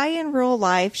shy in real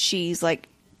life. She's like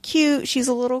cute. She's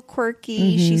a little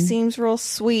quirky. She seems real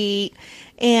sweet.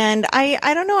 And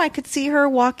I don't know. I could see her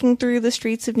walking through the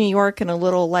streets of New York in a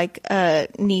little like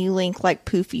knee length like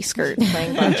poofy skirt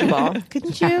playing bocce ball.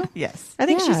 Couldn't you? Yes. I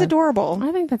think she's Yeah. adorable.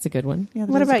 I think that's a good one. Yeah,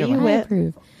 that What is a about good you, one. I Whit?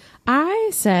 approve. I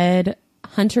said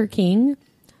Hunter King.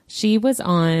 She was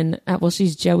on,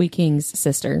 she's Joey King's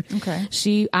sister. Okay.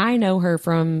 I know her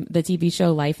from the TV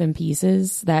show Life in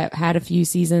Pieces that had a few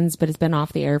seasons, but it's been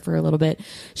off the air for a little bit.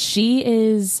 She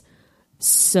is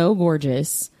so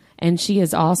gorgeous. and she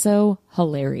is also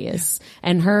hilarious.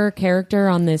 And her character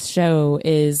on this show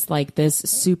is like this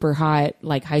super hot,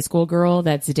 like high school girl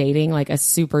that's dating like a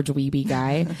super dweeby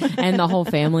guy. And the whole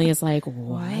family is like,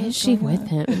 why is she with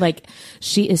him? Like,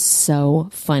 she is so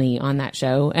funny on that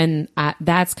show. And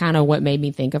that's kind of what made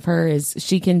me think of her, is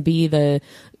she can be the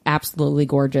absolutely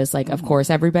gorgeous, like, of course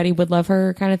everybody would love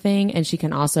her kind of thing. And she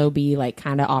can also be like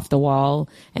kind of off the wall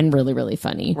and really, really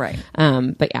funny. Right.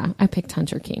 But yeah, I picked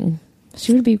Hunter King.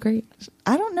 She would be great.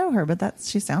 I don't know her, but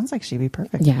she sounds like she'd be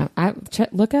perfect. Yeah,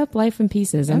 look up Life in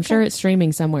Pieces. I'm sure it's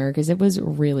streaming somewhere because it was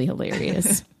really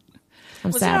hilarious.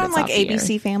 I'm Was sad it on it's like off the air.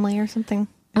 ABC Family or something?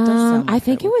 I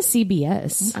think it was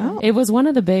CBS. Oh. It was one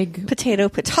of the big Potato.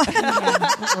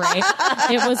 right.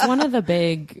 It was one of the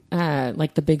big,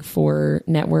 like the big four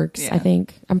networks. Yeah. I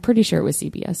think I'm pretty sure it was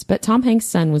CBS. But Tom Hanks'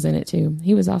 son was in it too.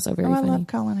 He was also very I funny. love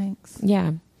Colin Hanks.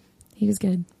 Yeah, he was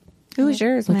good. Who was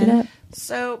yours, Look man? it up.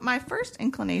 So my first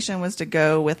inclination was to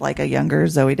go with like a younger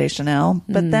Zoe Deschanel,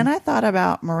 but then I thought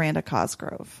about Miranda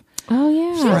Cosgrove. Oh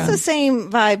yeah, She has the same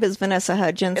vibe as Vanessa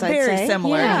Hudgens, I'd Very say.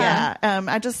 similar, Yeah. yeah.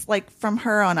 I just like from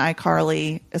her on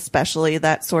iCarly, especially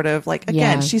that sort of like,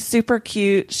 again, Yeah. she's super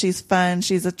cute, she's fun,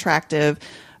 she's attractive,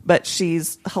 but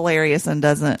she's hilarious and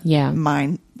doesn't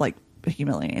mind like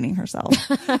humiliating herself.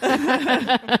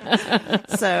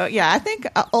 So yeah, I think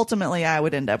ultimately I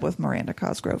would end up with Miranda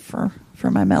Cosgrove for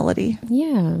my Melody.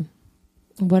 Yeah.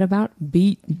 What about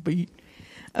Beat?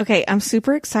 Okay, I'm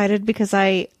super excited because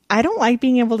I don't like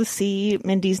being able to see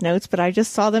Mindy's notes, but I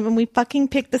just saw them and we fucking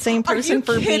picked the same person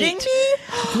for kidding Beat.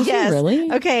 me? Yes.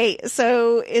 Really? Okay,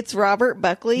 so it's Robert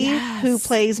Buckley who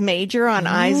plays Major on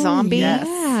iZombie. yes.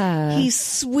 Yeah. He's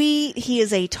sweet. He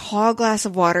is a tall glass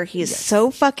of water. He is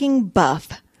so fucking buff.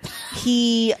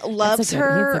 He loves he's a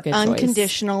her good choice.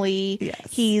 unconditionally. Yes.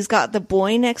 He's got the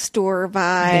boy next door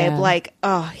vibe. Yeah. Like,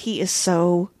 oh, he is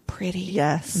so pretty.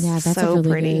 Yes. Yeah, that's so a really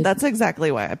pretty. good. That's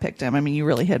exactly why I picked him. I mean, you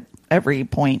really hit every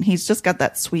point. He's just got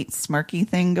that sweet, smirky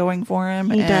thing going for him.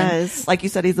 He And does. Like you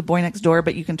said, he's the boy next door,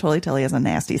 but you can totally tell he has a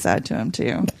nasty side to him,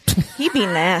 too. He'd be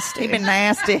nasty. He'd be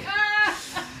nasty.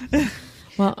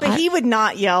 Well, But he would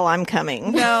not yell, I'm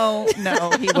coming. No,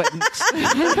 he wouldn't.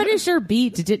 I'm pretty sure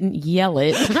Beat didn't yell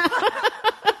it.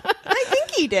 I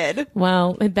think he did.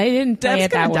 Well, they didn't say Deb's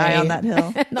it that gonna die way on that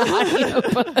hill. in the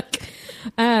audiobook.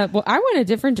 Well, I went a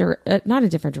different, not a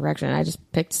different direction. I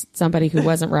just picked somebody who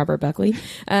wasn't Robert Buckley.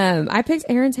 I picked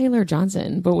Aaron Taylor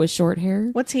Johnson, but with short hair.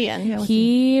 What's he in?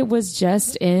 He was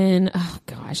just in, oh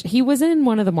gosh, he was in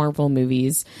one of the Marvel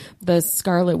movies, the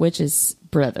Scarlet Witch's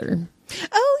brother.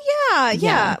 Oh,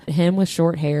 yeah. Him with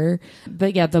short hair.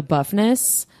 But yeah, the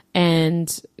buffness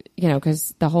and, you know,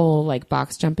 because the whole like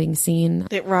box jumping scene.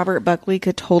 That Robert Buckley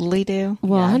could totally do.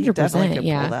 Well, Yeah, he 100%. definitely could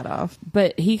Yeah. pull that off.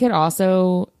 But he could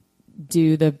also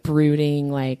do the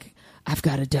brooding, like, I've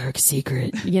got a dark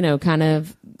secret, you know, kind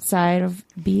of side of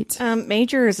Beat.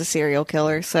 Major is a serial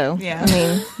killer, so Yeah. I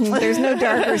mean, there's no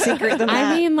darker secret than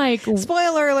that. I mean, like,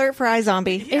 Spoiler alert for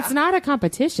iZombie. it's not a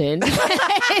competition.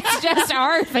 It's just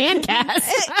our fan cast.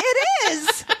 It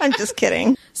is. I'm just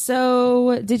kidding.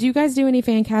 So, did you guys do any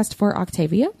fan cast for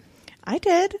Octavia? I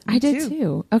did. I did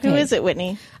too. Okay. Who is it,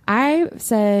 Whitney? I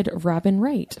said Robin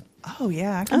Wright. Oh,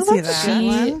 yeah, I can Oh, see that's that. good.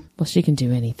 one. Well, she can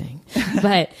do anything,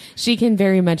 but she can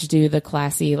very much do the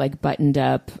classy, like buttoned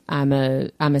up. I'm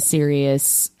a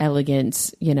serious,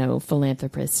 elegant, you know,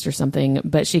 philanthropist or something.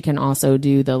 But she can also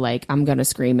do the like, I'm gonna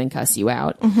scream and cuss you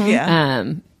out,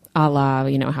 Yeah. a la,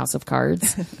 you know, House of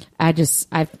Cards. I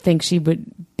think she would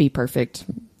be perfect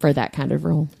for that kind of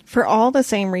role. For all the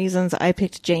same reasons, I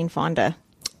picked Jane Fonda.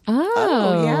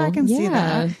 Oh, yeah, I can see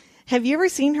that. Have you ever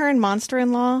seen her in Monster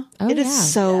in Law? Oh, It is yeah.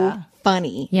 so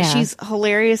funny. Yeah. She's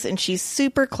hilarious and she's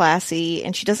super classy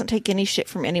and she doesn't take any shit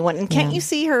from anyone. And can't you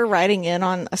see her riding in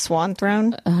on a swan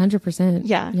throne? 100%.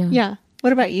 Yeah.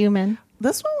 What about you, man?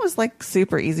 This one was like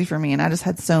super easy for me, and I just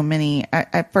had so many.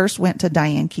 I first went to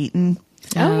Diane Keaton,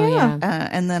 Oh, yeah.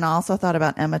 and then I also thought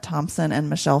about Emma Thompson and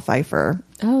Michelle Pfeiffer.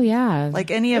 Oh, yeah. Like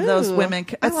any of those Ooh, women,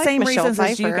 I like same Michelle reasons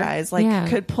as you Pfeiffer. guys, like Yeah.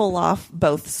 could pull off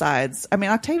both sides. I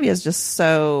mean, Octavia is just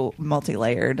so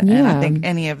multi-layered, and Yeah. I think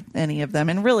any of them,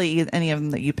 and really any of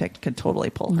them that you picked, could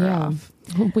totally pull her Yeah. off.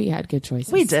 We had good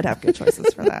choices. We did have good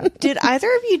choices for that. Did either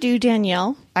of you do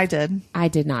Danielle? I did. I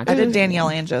did not. I did Danielle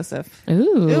and Joseph.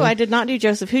 Ooh. Ooh, I did not do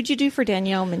Joseph. Who'd you do for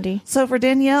Danielle, Mindy? So for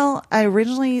Danielle, I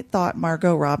originally thought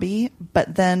Margot Robbie,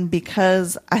 but then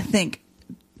because I think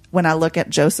when I look at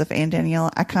Joseph and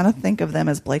Danielle, I kind of think of them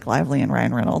as Blake Lively and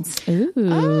Ryan Reynolds. Ooh.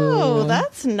 Oh,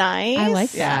 that's nice. I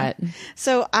like that.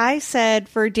 So I said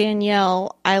for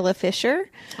Danielle, Isla Fisher,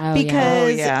 Oh,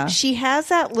 because yeah. she has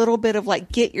that little bit of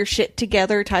like get your shit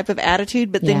together type of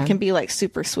attitude, but then Yeah. can be like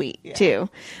super sweet too.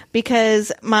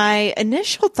 Because my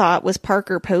initial thought was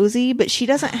Parker Posey, but she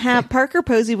doesn't have Parker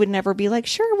Posey would never be like,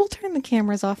 sure, we'll turn the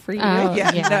cameras off for you. Oh,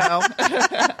 Yeah, yeah. no,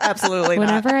 absolutely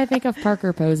Whenever not. I think of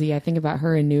Parker Posey, I think about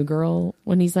her in New Girl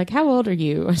when he's like, "How old are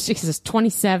you?" She says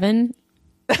 27,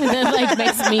 and then like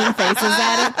makes mean faces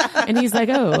at him, and he's like,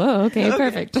 "Oh, okay,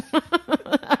 perfect."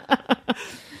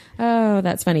 Oh,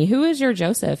 that's funny. Who is your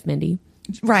Joseph, Mindy?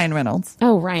 Ryan Reynolds.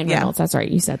 Oh, Ryan Yeah. Reynolds. That's right.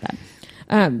 You said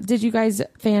that. Did you guys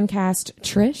fan cast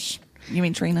Trish? You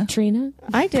mean Trina? Trina?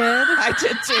 I did. I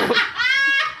did too.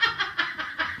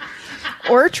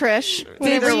 Or Trish,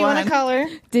 whatever Either you want one. to call her.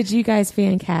 Did you guys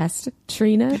fan cast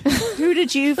Trina? Who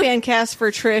did you fan cast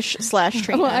for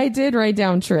Trish/Trina? Well, I did write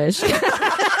down Trish.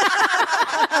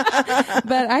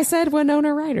 But I said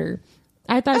Winona Ryder.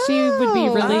 I thought she would be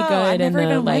really I good in never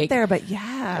the even went like there, but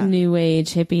yeah. new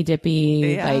age hippy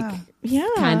dippy, Yeah. like Yeah.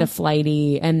 kind of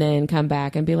flighty, and then come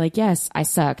back and be like, yes, I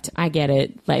sucked. I get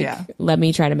it. Like, Yeah. let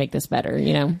me try to make this better,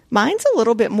 you know? Mine's a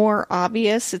little bit more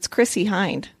obvious. It's Chrissy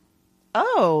Hind,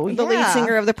 Oh, the lead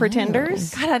singer of the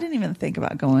Pretenders. God, I didn't even think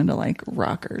about going to like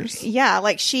rockers. Yeah,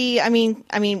 like she, I mean,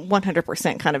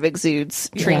 100% kind of exudes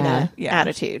Trina Yeah.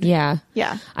 attitude. Yeah.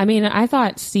 Yeah. I mean, I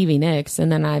thought Stevie Nicks, and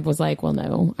then I was like, well,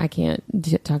 no, I can't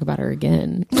talk about her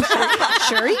again.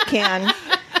 Sure you can.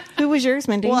 Who was yours,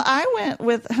 Mindy? Well, I went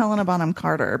with Helena Bonham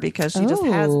Carter because she just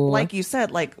has, Oh. like you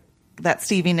said, like that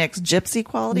Stevie Nicks gypsy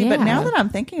quality. But Yeah. now that I'm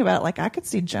thinking about it, like I could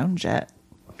see Joan Jett.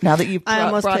 Now that you've I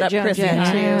almost brought put up Joan Chrissy Jett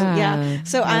Hind. too. Yeah. Yeah.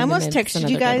 So I almost That's texted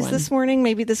another you good guys one. this morning.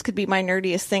 Maybe this could be my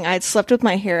nerdiest thing. I had slept with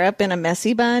my hair up in a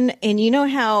messy bun, and you know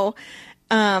how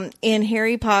in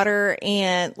Harry Potter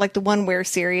and like the one where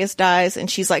Sirius dies and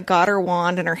she's like got her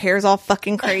wand and her hair's all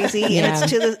fucking crazy and Yeah.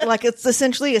 it's to the like it's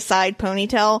essentially a side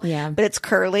ponytail, Yeah. but it's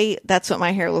curly. That's what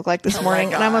my hair looked like this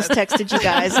morning, and I almost texted you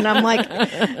guys, and I'm like,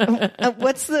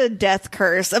 "What's the death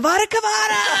curse? Avada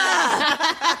Kedavra!"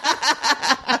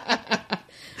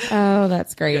 Oh,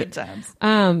 that's great. Good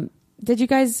times. Did you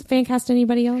guys fan cast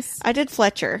anybody else? I did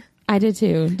Fletcher. I did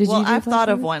too. Did Well, you? do I've thought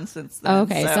Fletcher? of one since then. Oh,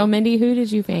 okay, so Mindy, who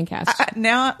did you fan cast?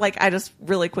 now, like, I just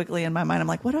really quickly in my mind, I'm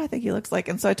like, what do I think he looks like?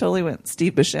 And so I totally went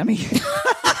Steve Buscemi.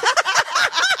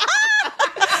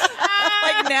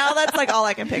 Like, now that's like all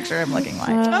I can picture him looking like.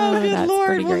 Oh, good that's lord!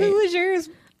 pretty Well, great. who was yours,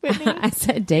 Whitney? I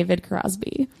said David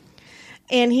Crosby.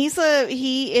 And he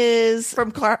is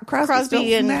From Crosby, Crosby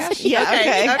Stills, and- Nash? yeah,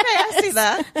 okay. I see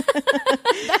that.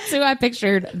 That's who I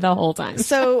pictured the whole time.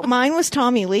 So mine was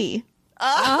Tommy Lee.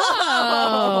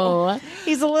 Oh,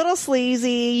 He's a little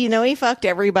sleazy, you know. He fucked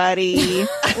everybody.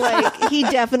 Like he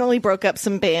definitely broke up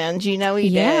some bands, you know. He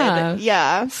Yeah. did,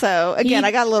 yeah. So again, He-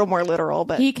 I got a little more literal,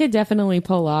 but he could definitely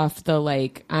pull off the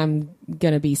like I'm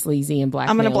gonna be sleazy and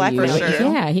blackmail I'm gonna black you. for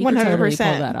sure. Yeah, he could totally 100%.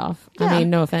 pull that off. Yeah. I mean,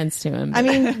 no offense to him. I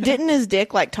but- mean, didn't his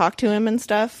dick like talk to him and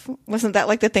stuff? Wasn't that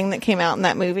like the thing that came out in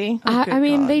that movie? I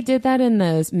mean, God. they did that in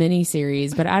the mini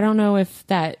series, but I don't know if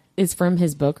that is from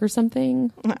his book or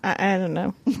something. I don't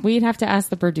know. We'd have to ask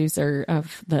the producer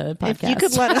of the podcast. If you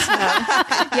could let us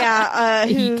know, yeah,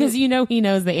 because you know he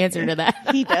knows the answer to that.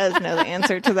 he does know the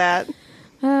answer to that.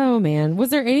 Oh man, was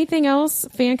there anything else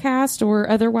fan cast or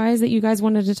otherwise that you guys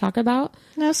wanted to talk about?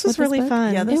 No, this was with really book?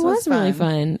 fun. Yeah, It this was was really fun.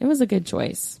 fun. It was a good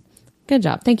choice. Good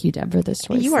job. Thank you, Deb, for this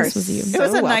choice. You are This was you. It so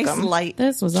was a nice welcome. light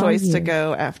This was all choice you. to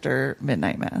go after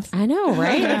Midnight Mass. I know,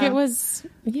 right? Like it was,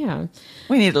 yeah.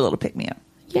 We need a little pick me up.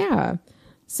 Yeah.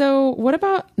 So what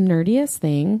about nerdiest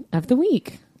thing of the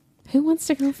week? Who wants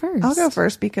to go first? I'll go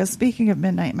first because speaking of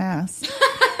Midnight Mass,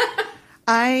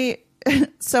 I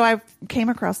came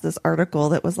across this article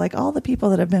that was like all the people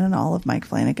that have been in all of Mike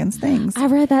Flanagan's things. I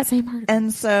read that same article.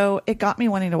 And so it got me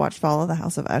wanting to watch Fall of the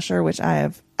House of Usher, which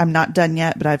I'm not done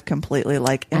yet, but I've completely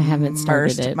like I haven't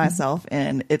started immersed it. myself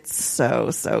in. It's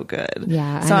so good.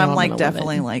 Yeah, I So know I'm I'm like gonna love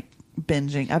definitely it. like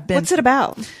binging. What's it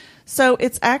about? So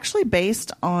it's actually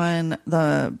based on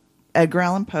the Edgar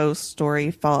Allan Poe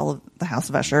story, Fall of the House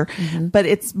of Usher, but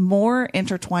it's more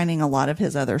intertwining a lot of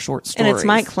his other short stories. And it's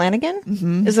Mike Flanagan.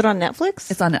 Mm-hmm. Is it on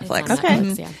Netflix? It's on Netflix. It's on Okay.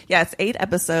 Netflix, yeah. Yeah, it's 8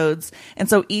 episodes. And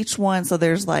so each one, so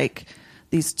there's like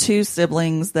these 2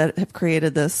 siblings that have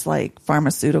created this like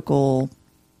pharmaceutical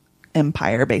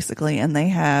empire basically. And they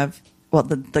have, well,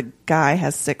 the guy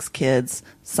has 6 kids.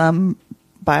 Some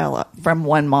from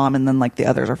one mom, and then like the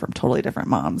others are from totally different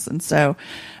moms. And so,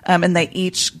 and they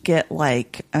each get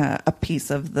like a piece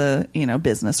of the,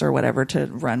 business or whatever to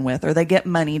run with, or they get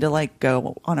money to like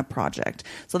go on a project.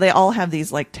 So they all have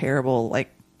these like terrible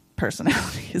like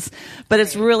personalities, but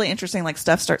it's really interesting. Like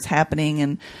stuff starts happening,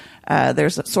 and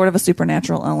there's sort of a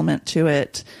supernatural element to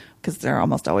it. Because there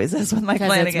almost always is with Mike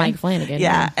Flanagan. It's Mike Flanagan.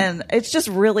 Yeah, and it's just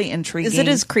really intriguing. Is it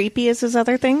as creepy as his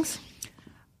other things?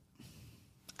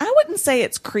 I wouldn't say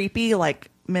it's creepy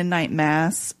like Midnight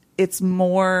Mass. It's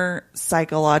more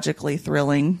psychologically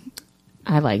thrilling.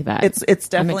 I like that. It's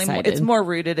definitely it's more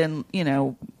rooted in,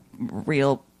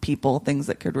 real people, things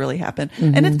that could really happen.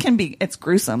 Mm-hmm. And it's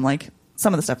gruesome. Like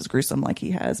some of the stuff is gruesome like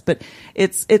he has, but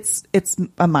it's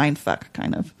a mind fuck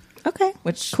kind of. Okay.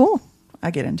 Which cool. I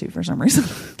get into for some reason.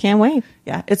 Can't wait.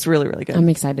 Yeah, it's really, really good. I'm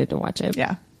excited to watch it.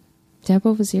 Yeah. Deb,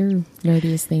 what was your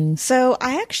nerdiest thing? So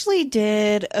I actually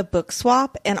did a book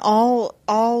swap, and I'll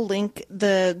link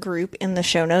the group in the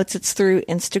show notes. It's through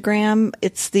Instagram.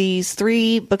 It's these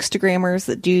 3 bookstagrammers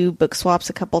that do book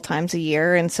swaps a couple times a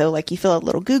year. And so like you fill out a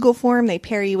little Google form, they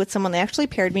pair you with someone. They actually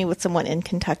paired me with someone in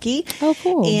Kentucky. Oh,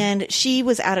 cool. And she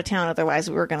was out of town. Otherwise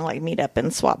we were going to like meet up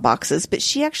and swap boxes, but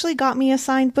she actually got me a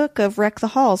signed book of Wreck the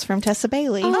Halls from Tessa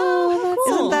Bailey. Oh,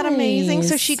 that's Isn't that nice. amazing?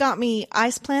 So she got me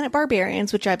Ice Planet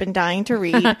Barbarians, which I've been dying to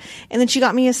read. And then she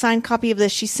got me a signed copy of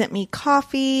this. She sent me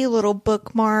coffee, little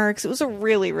bookmarks. It was a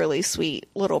really, really sweet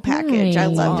little package. I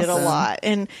Nice. loved it a lot.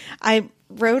 And I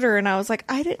wrote her and I was like,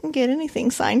 I didn't get anything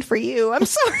signed for you. I'm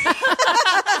sorry.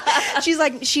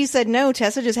 She said, no,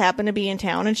 Tessa just happened to be in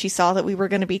town and she saw that we were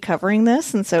going to be covering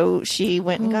this. And so she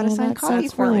went and got a signed copy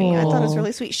that's for me. I thought it was cool.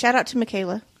 really sweet. Shout out to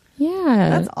Michaela. Yeah.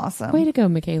 That's awesome. Way to go,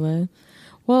 Michaela.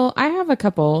 Well, I have a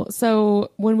couple.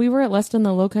 So when we were at Lust in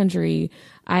the Low Country,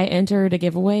 I entered a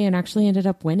giveaway and actually ended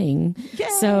up winning. Yay!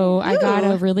 So I got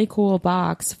Ooh. a really cool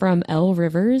box from Elle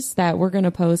Rivers that we're going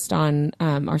to post on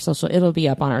our social. It'll be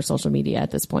up on our social media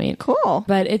at this point. Cool.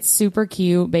 But it's super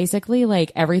cute. Basically,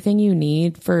 like everything you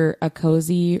need for a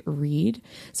cozy read.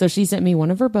 So she sent me one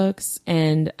of her books,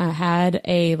 and I had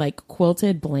a like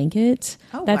quilted blanket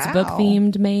that's wow. book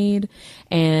themed made,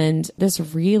 and this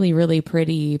really, really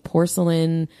pretty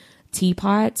porcelain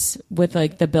teapot with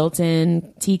like the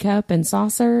built-in teacup and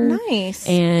saucer. Nice.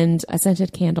 And a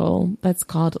scented candle that's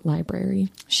called Library.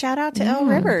 Shout out to Elle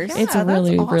Rivers. Yeah, It's that's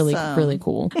really, really, awesome. really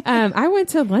cool. I went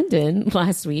to London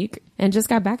last week and just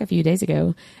got back a few days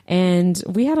ago, and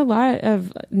we had a lot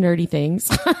of nerdy things.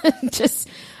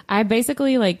 I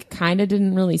basically like kind of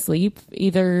didn't really sleep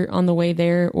either on the way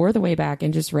there or the way back,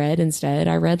 and just read instead.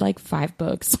 I read like 5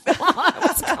 books while I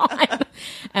was gone.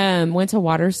 Went to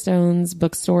Waterstone's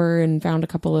bookstore and found a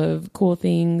couple of cool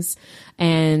things.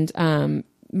 And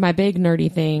my big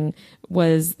nerdy thing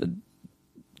was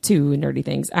 2 nerdy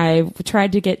things. I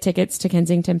tried to get tickets to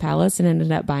Kensington Palace and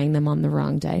ended up buying them on the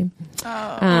wrong day. Oh,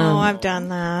 I've done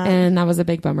that. And that was a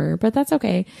big bummer, but that's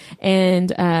okay.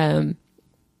 And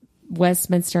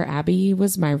Westminster Abbey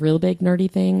was my real big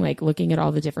nerdy thing, like looking at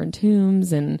all the different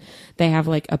tombs, and they have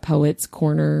like a poet's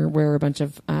corner where a bunch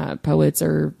of poets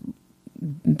are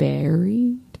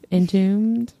buried,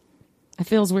 entombed. It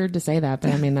feels weird to say that,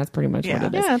 but I mean, that's pretty much what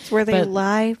it is. Yeah, it's where they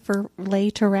But- lay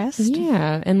to rest.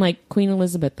 Yeah, and like Queen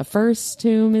Elizabeth I's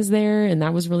tomb is there, and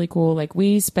that was really cool. Like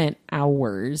we spent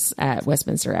hours at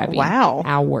Westminster Abbey. Wow.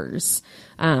 Hours.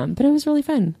 But it was really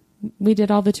fun. We did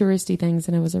all the touristy things,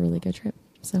 and it was a really good trip.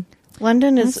 So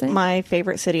London is That's it. my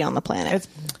favorite city on the planet.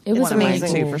 it was one of mine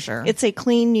amazing. too, for sure. It's a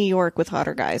clean New York with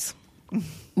hotter guys.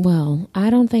 Well, I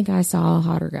don't think I saw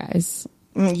hotter guys.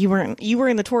 You were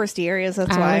in the touristy areas.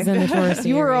 That's I why was in the touristy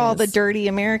you were all the areas. dirty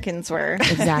Americans were.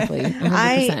 Exactly.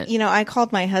 100%. I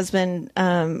called my husband.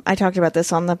 I talked about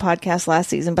this on the podcast last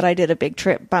season, but I did a big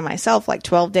trip by myself, like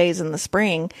 12 days in the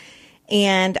spring.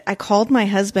 And I called my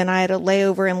husband. I had a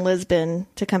layover in Lisbon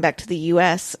to come back to the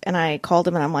U.S. And I called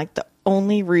him and I'm like, the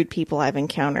only rude people I've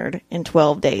encountered in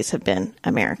 12 days have been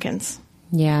Americans.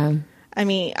 Yeah. I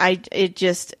mean, I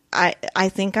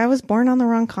think I was born on the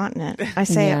wrong continent. I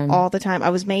say Yeah. it all the time. I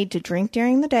was made to drink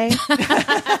during the day.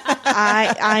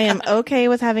 I am okay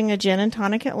with having a gin and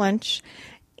tonic at lunch.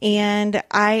 And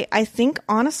I think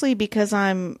honestly, because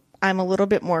I'm a little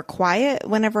bit more quiet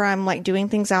whenever I'm like doing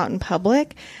things out in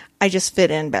public, I just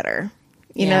fit in better.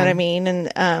 You know Yeah. what I mean?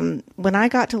 And when I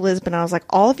got to Lisbon, I was like,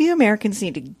 all of you Americans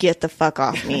need to get the fuck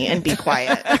off me and be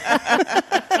quiet.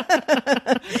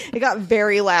 It got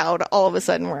very loud all of a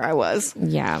sudden where I was.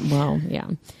 Yeah. Well, yeah.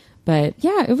 But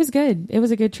yeah, it was good. It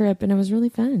was a good trip, and it was really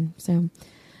fun. So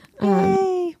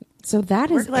Yay. So that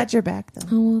We're is glad you're back, though.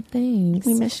 Oh, well, thanks.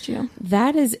 We missed you.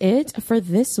 That is it for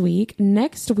this week.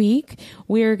 Next week,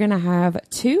 we're going to have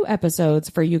 2 episodes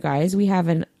for you guys. We have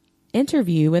an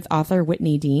interview with author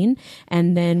Whitney Dean,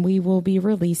 and then we will be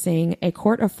releasing A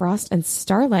Court of Frost and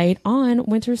Starlight on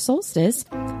winter solstice.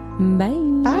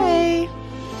 Bye. Bye.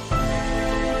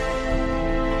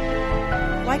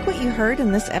 Like what you heard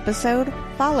in this episode?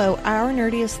 Follow Our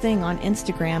Nerdiest Thing on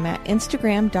Instagram at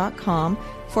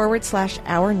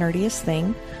instagram.com/Our Nerdiest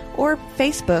Thing or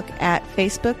Facebook at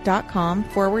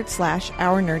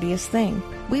facebook.com/Our Nerdiest Thing.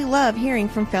 We love hearing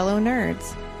from fellow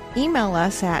nerds. Email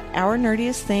us at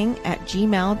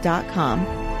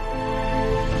ournerdiestthing@gmail.com.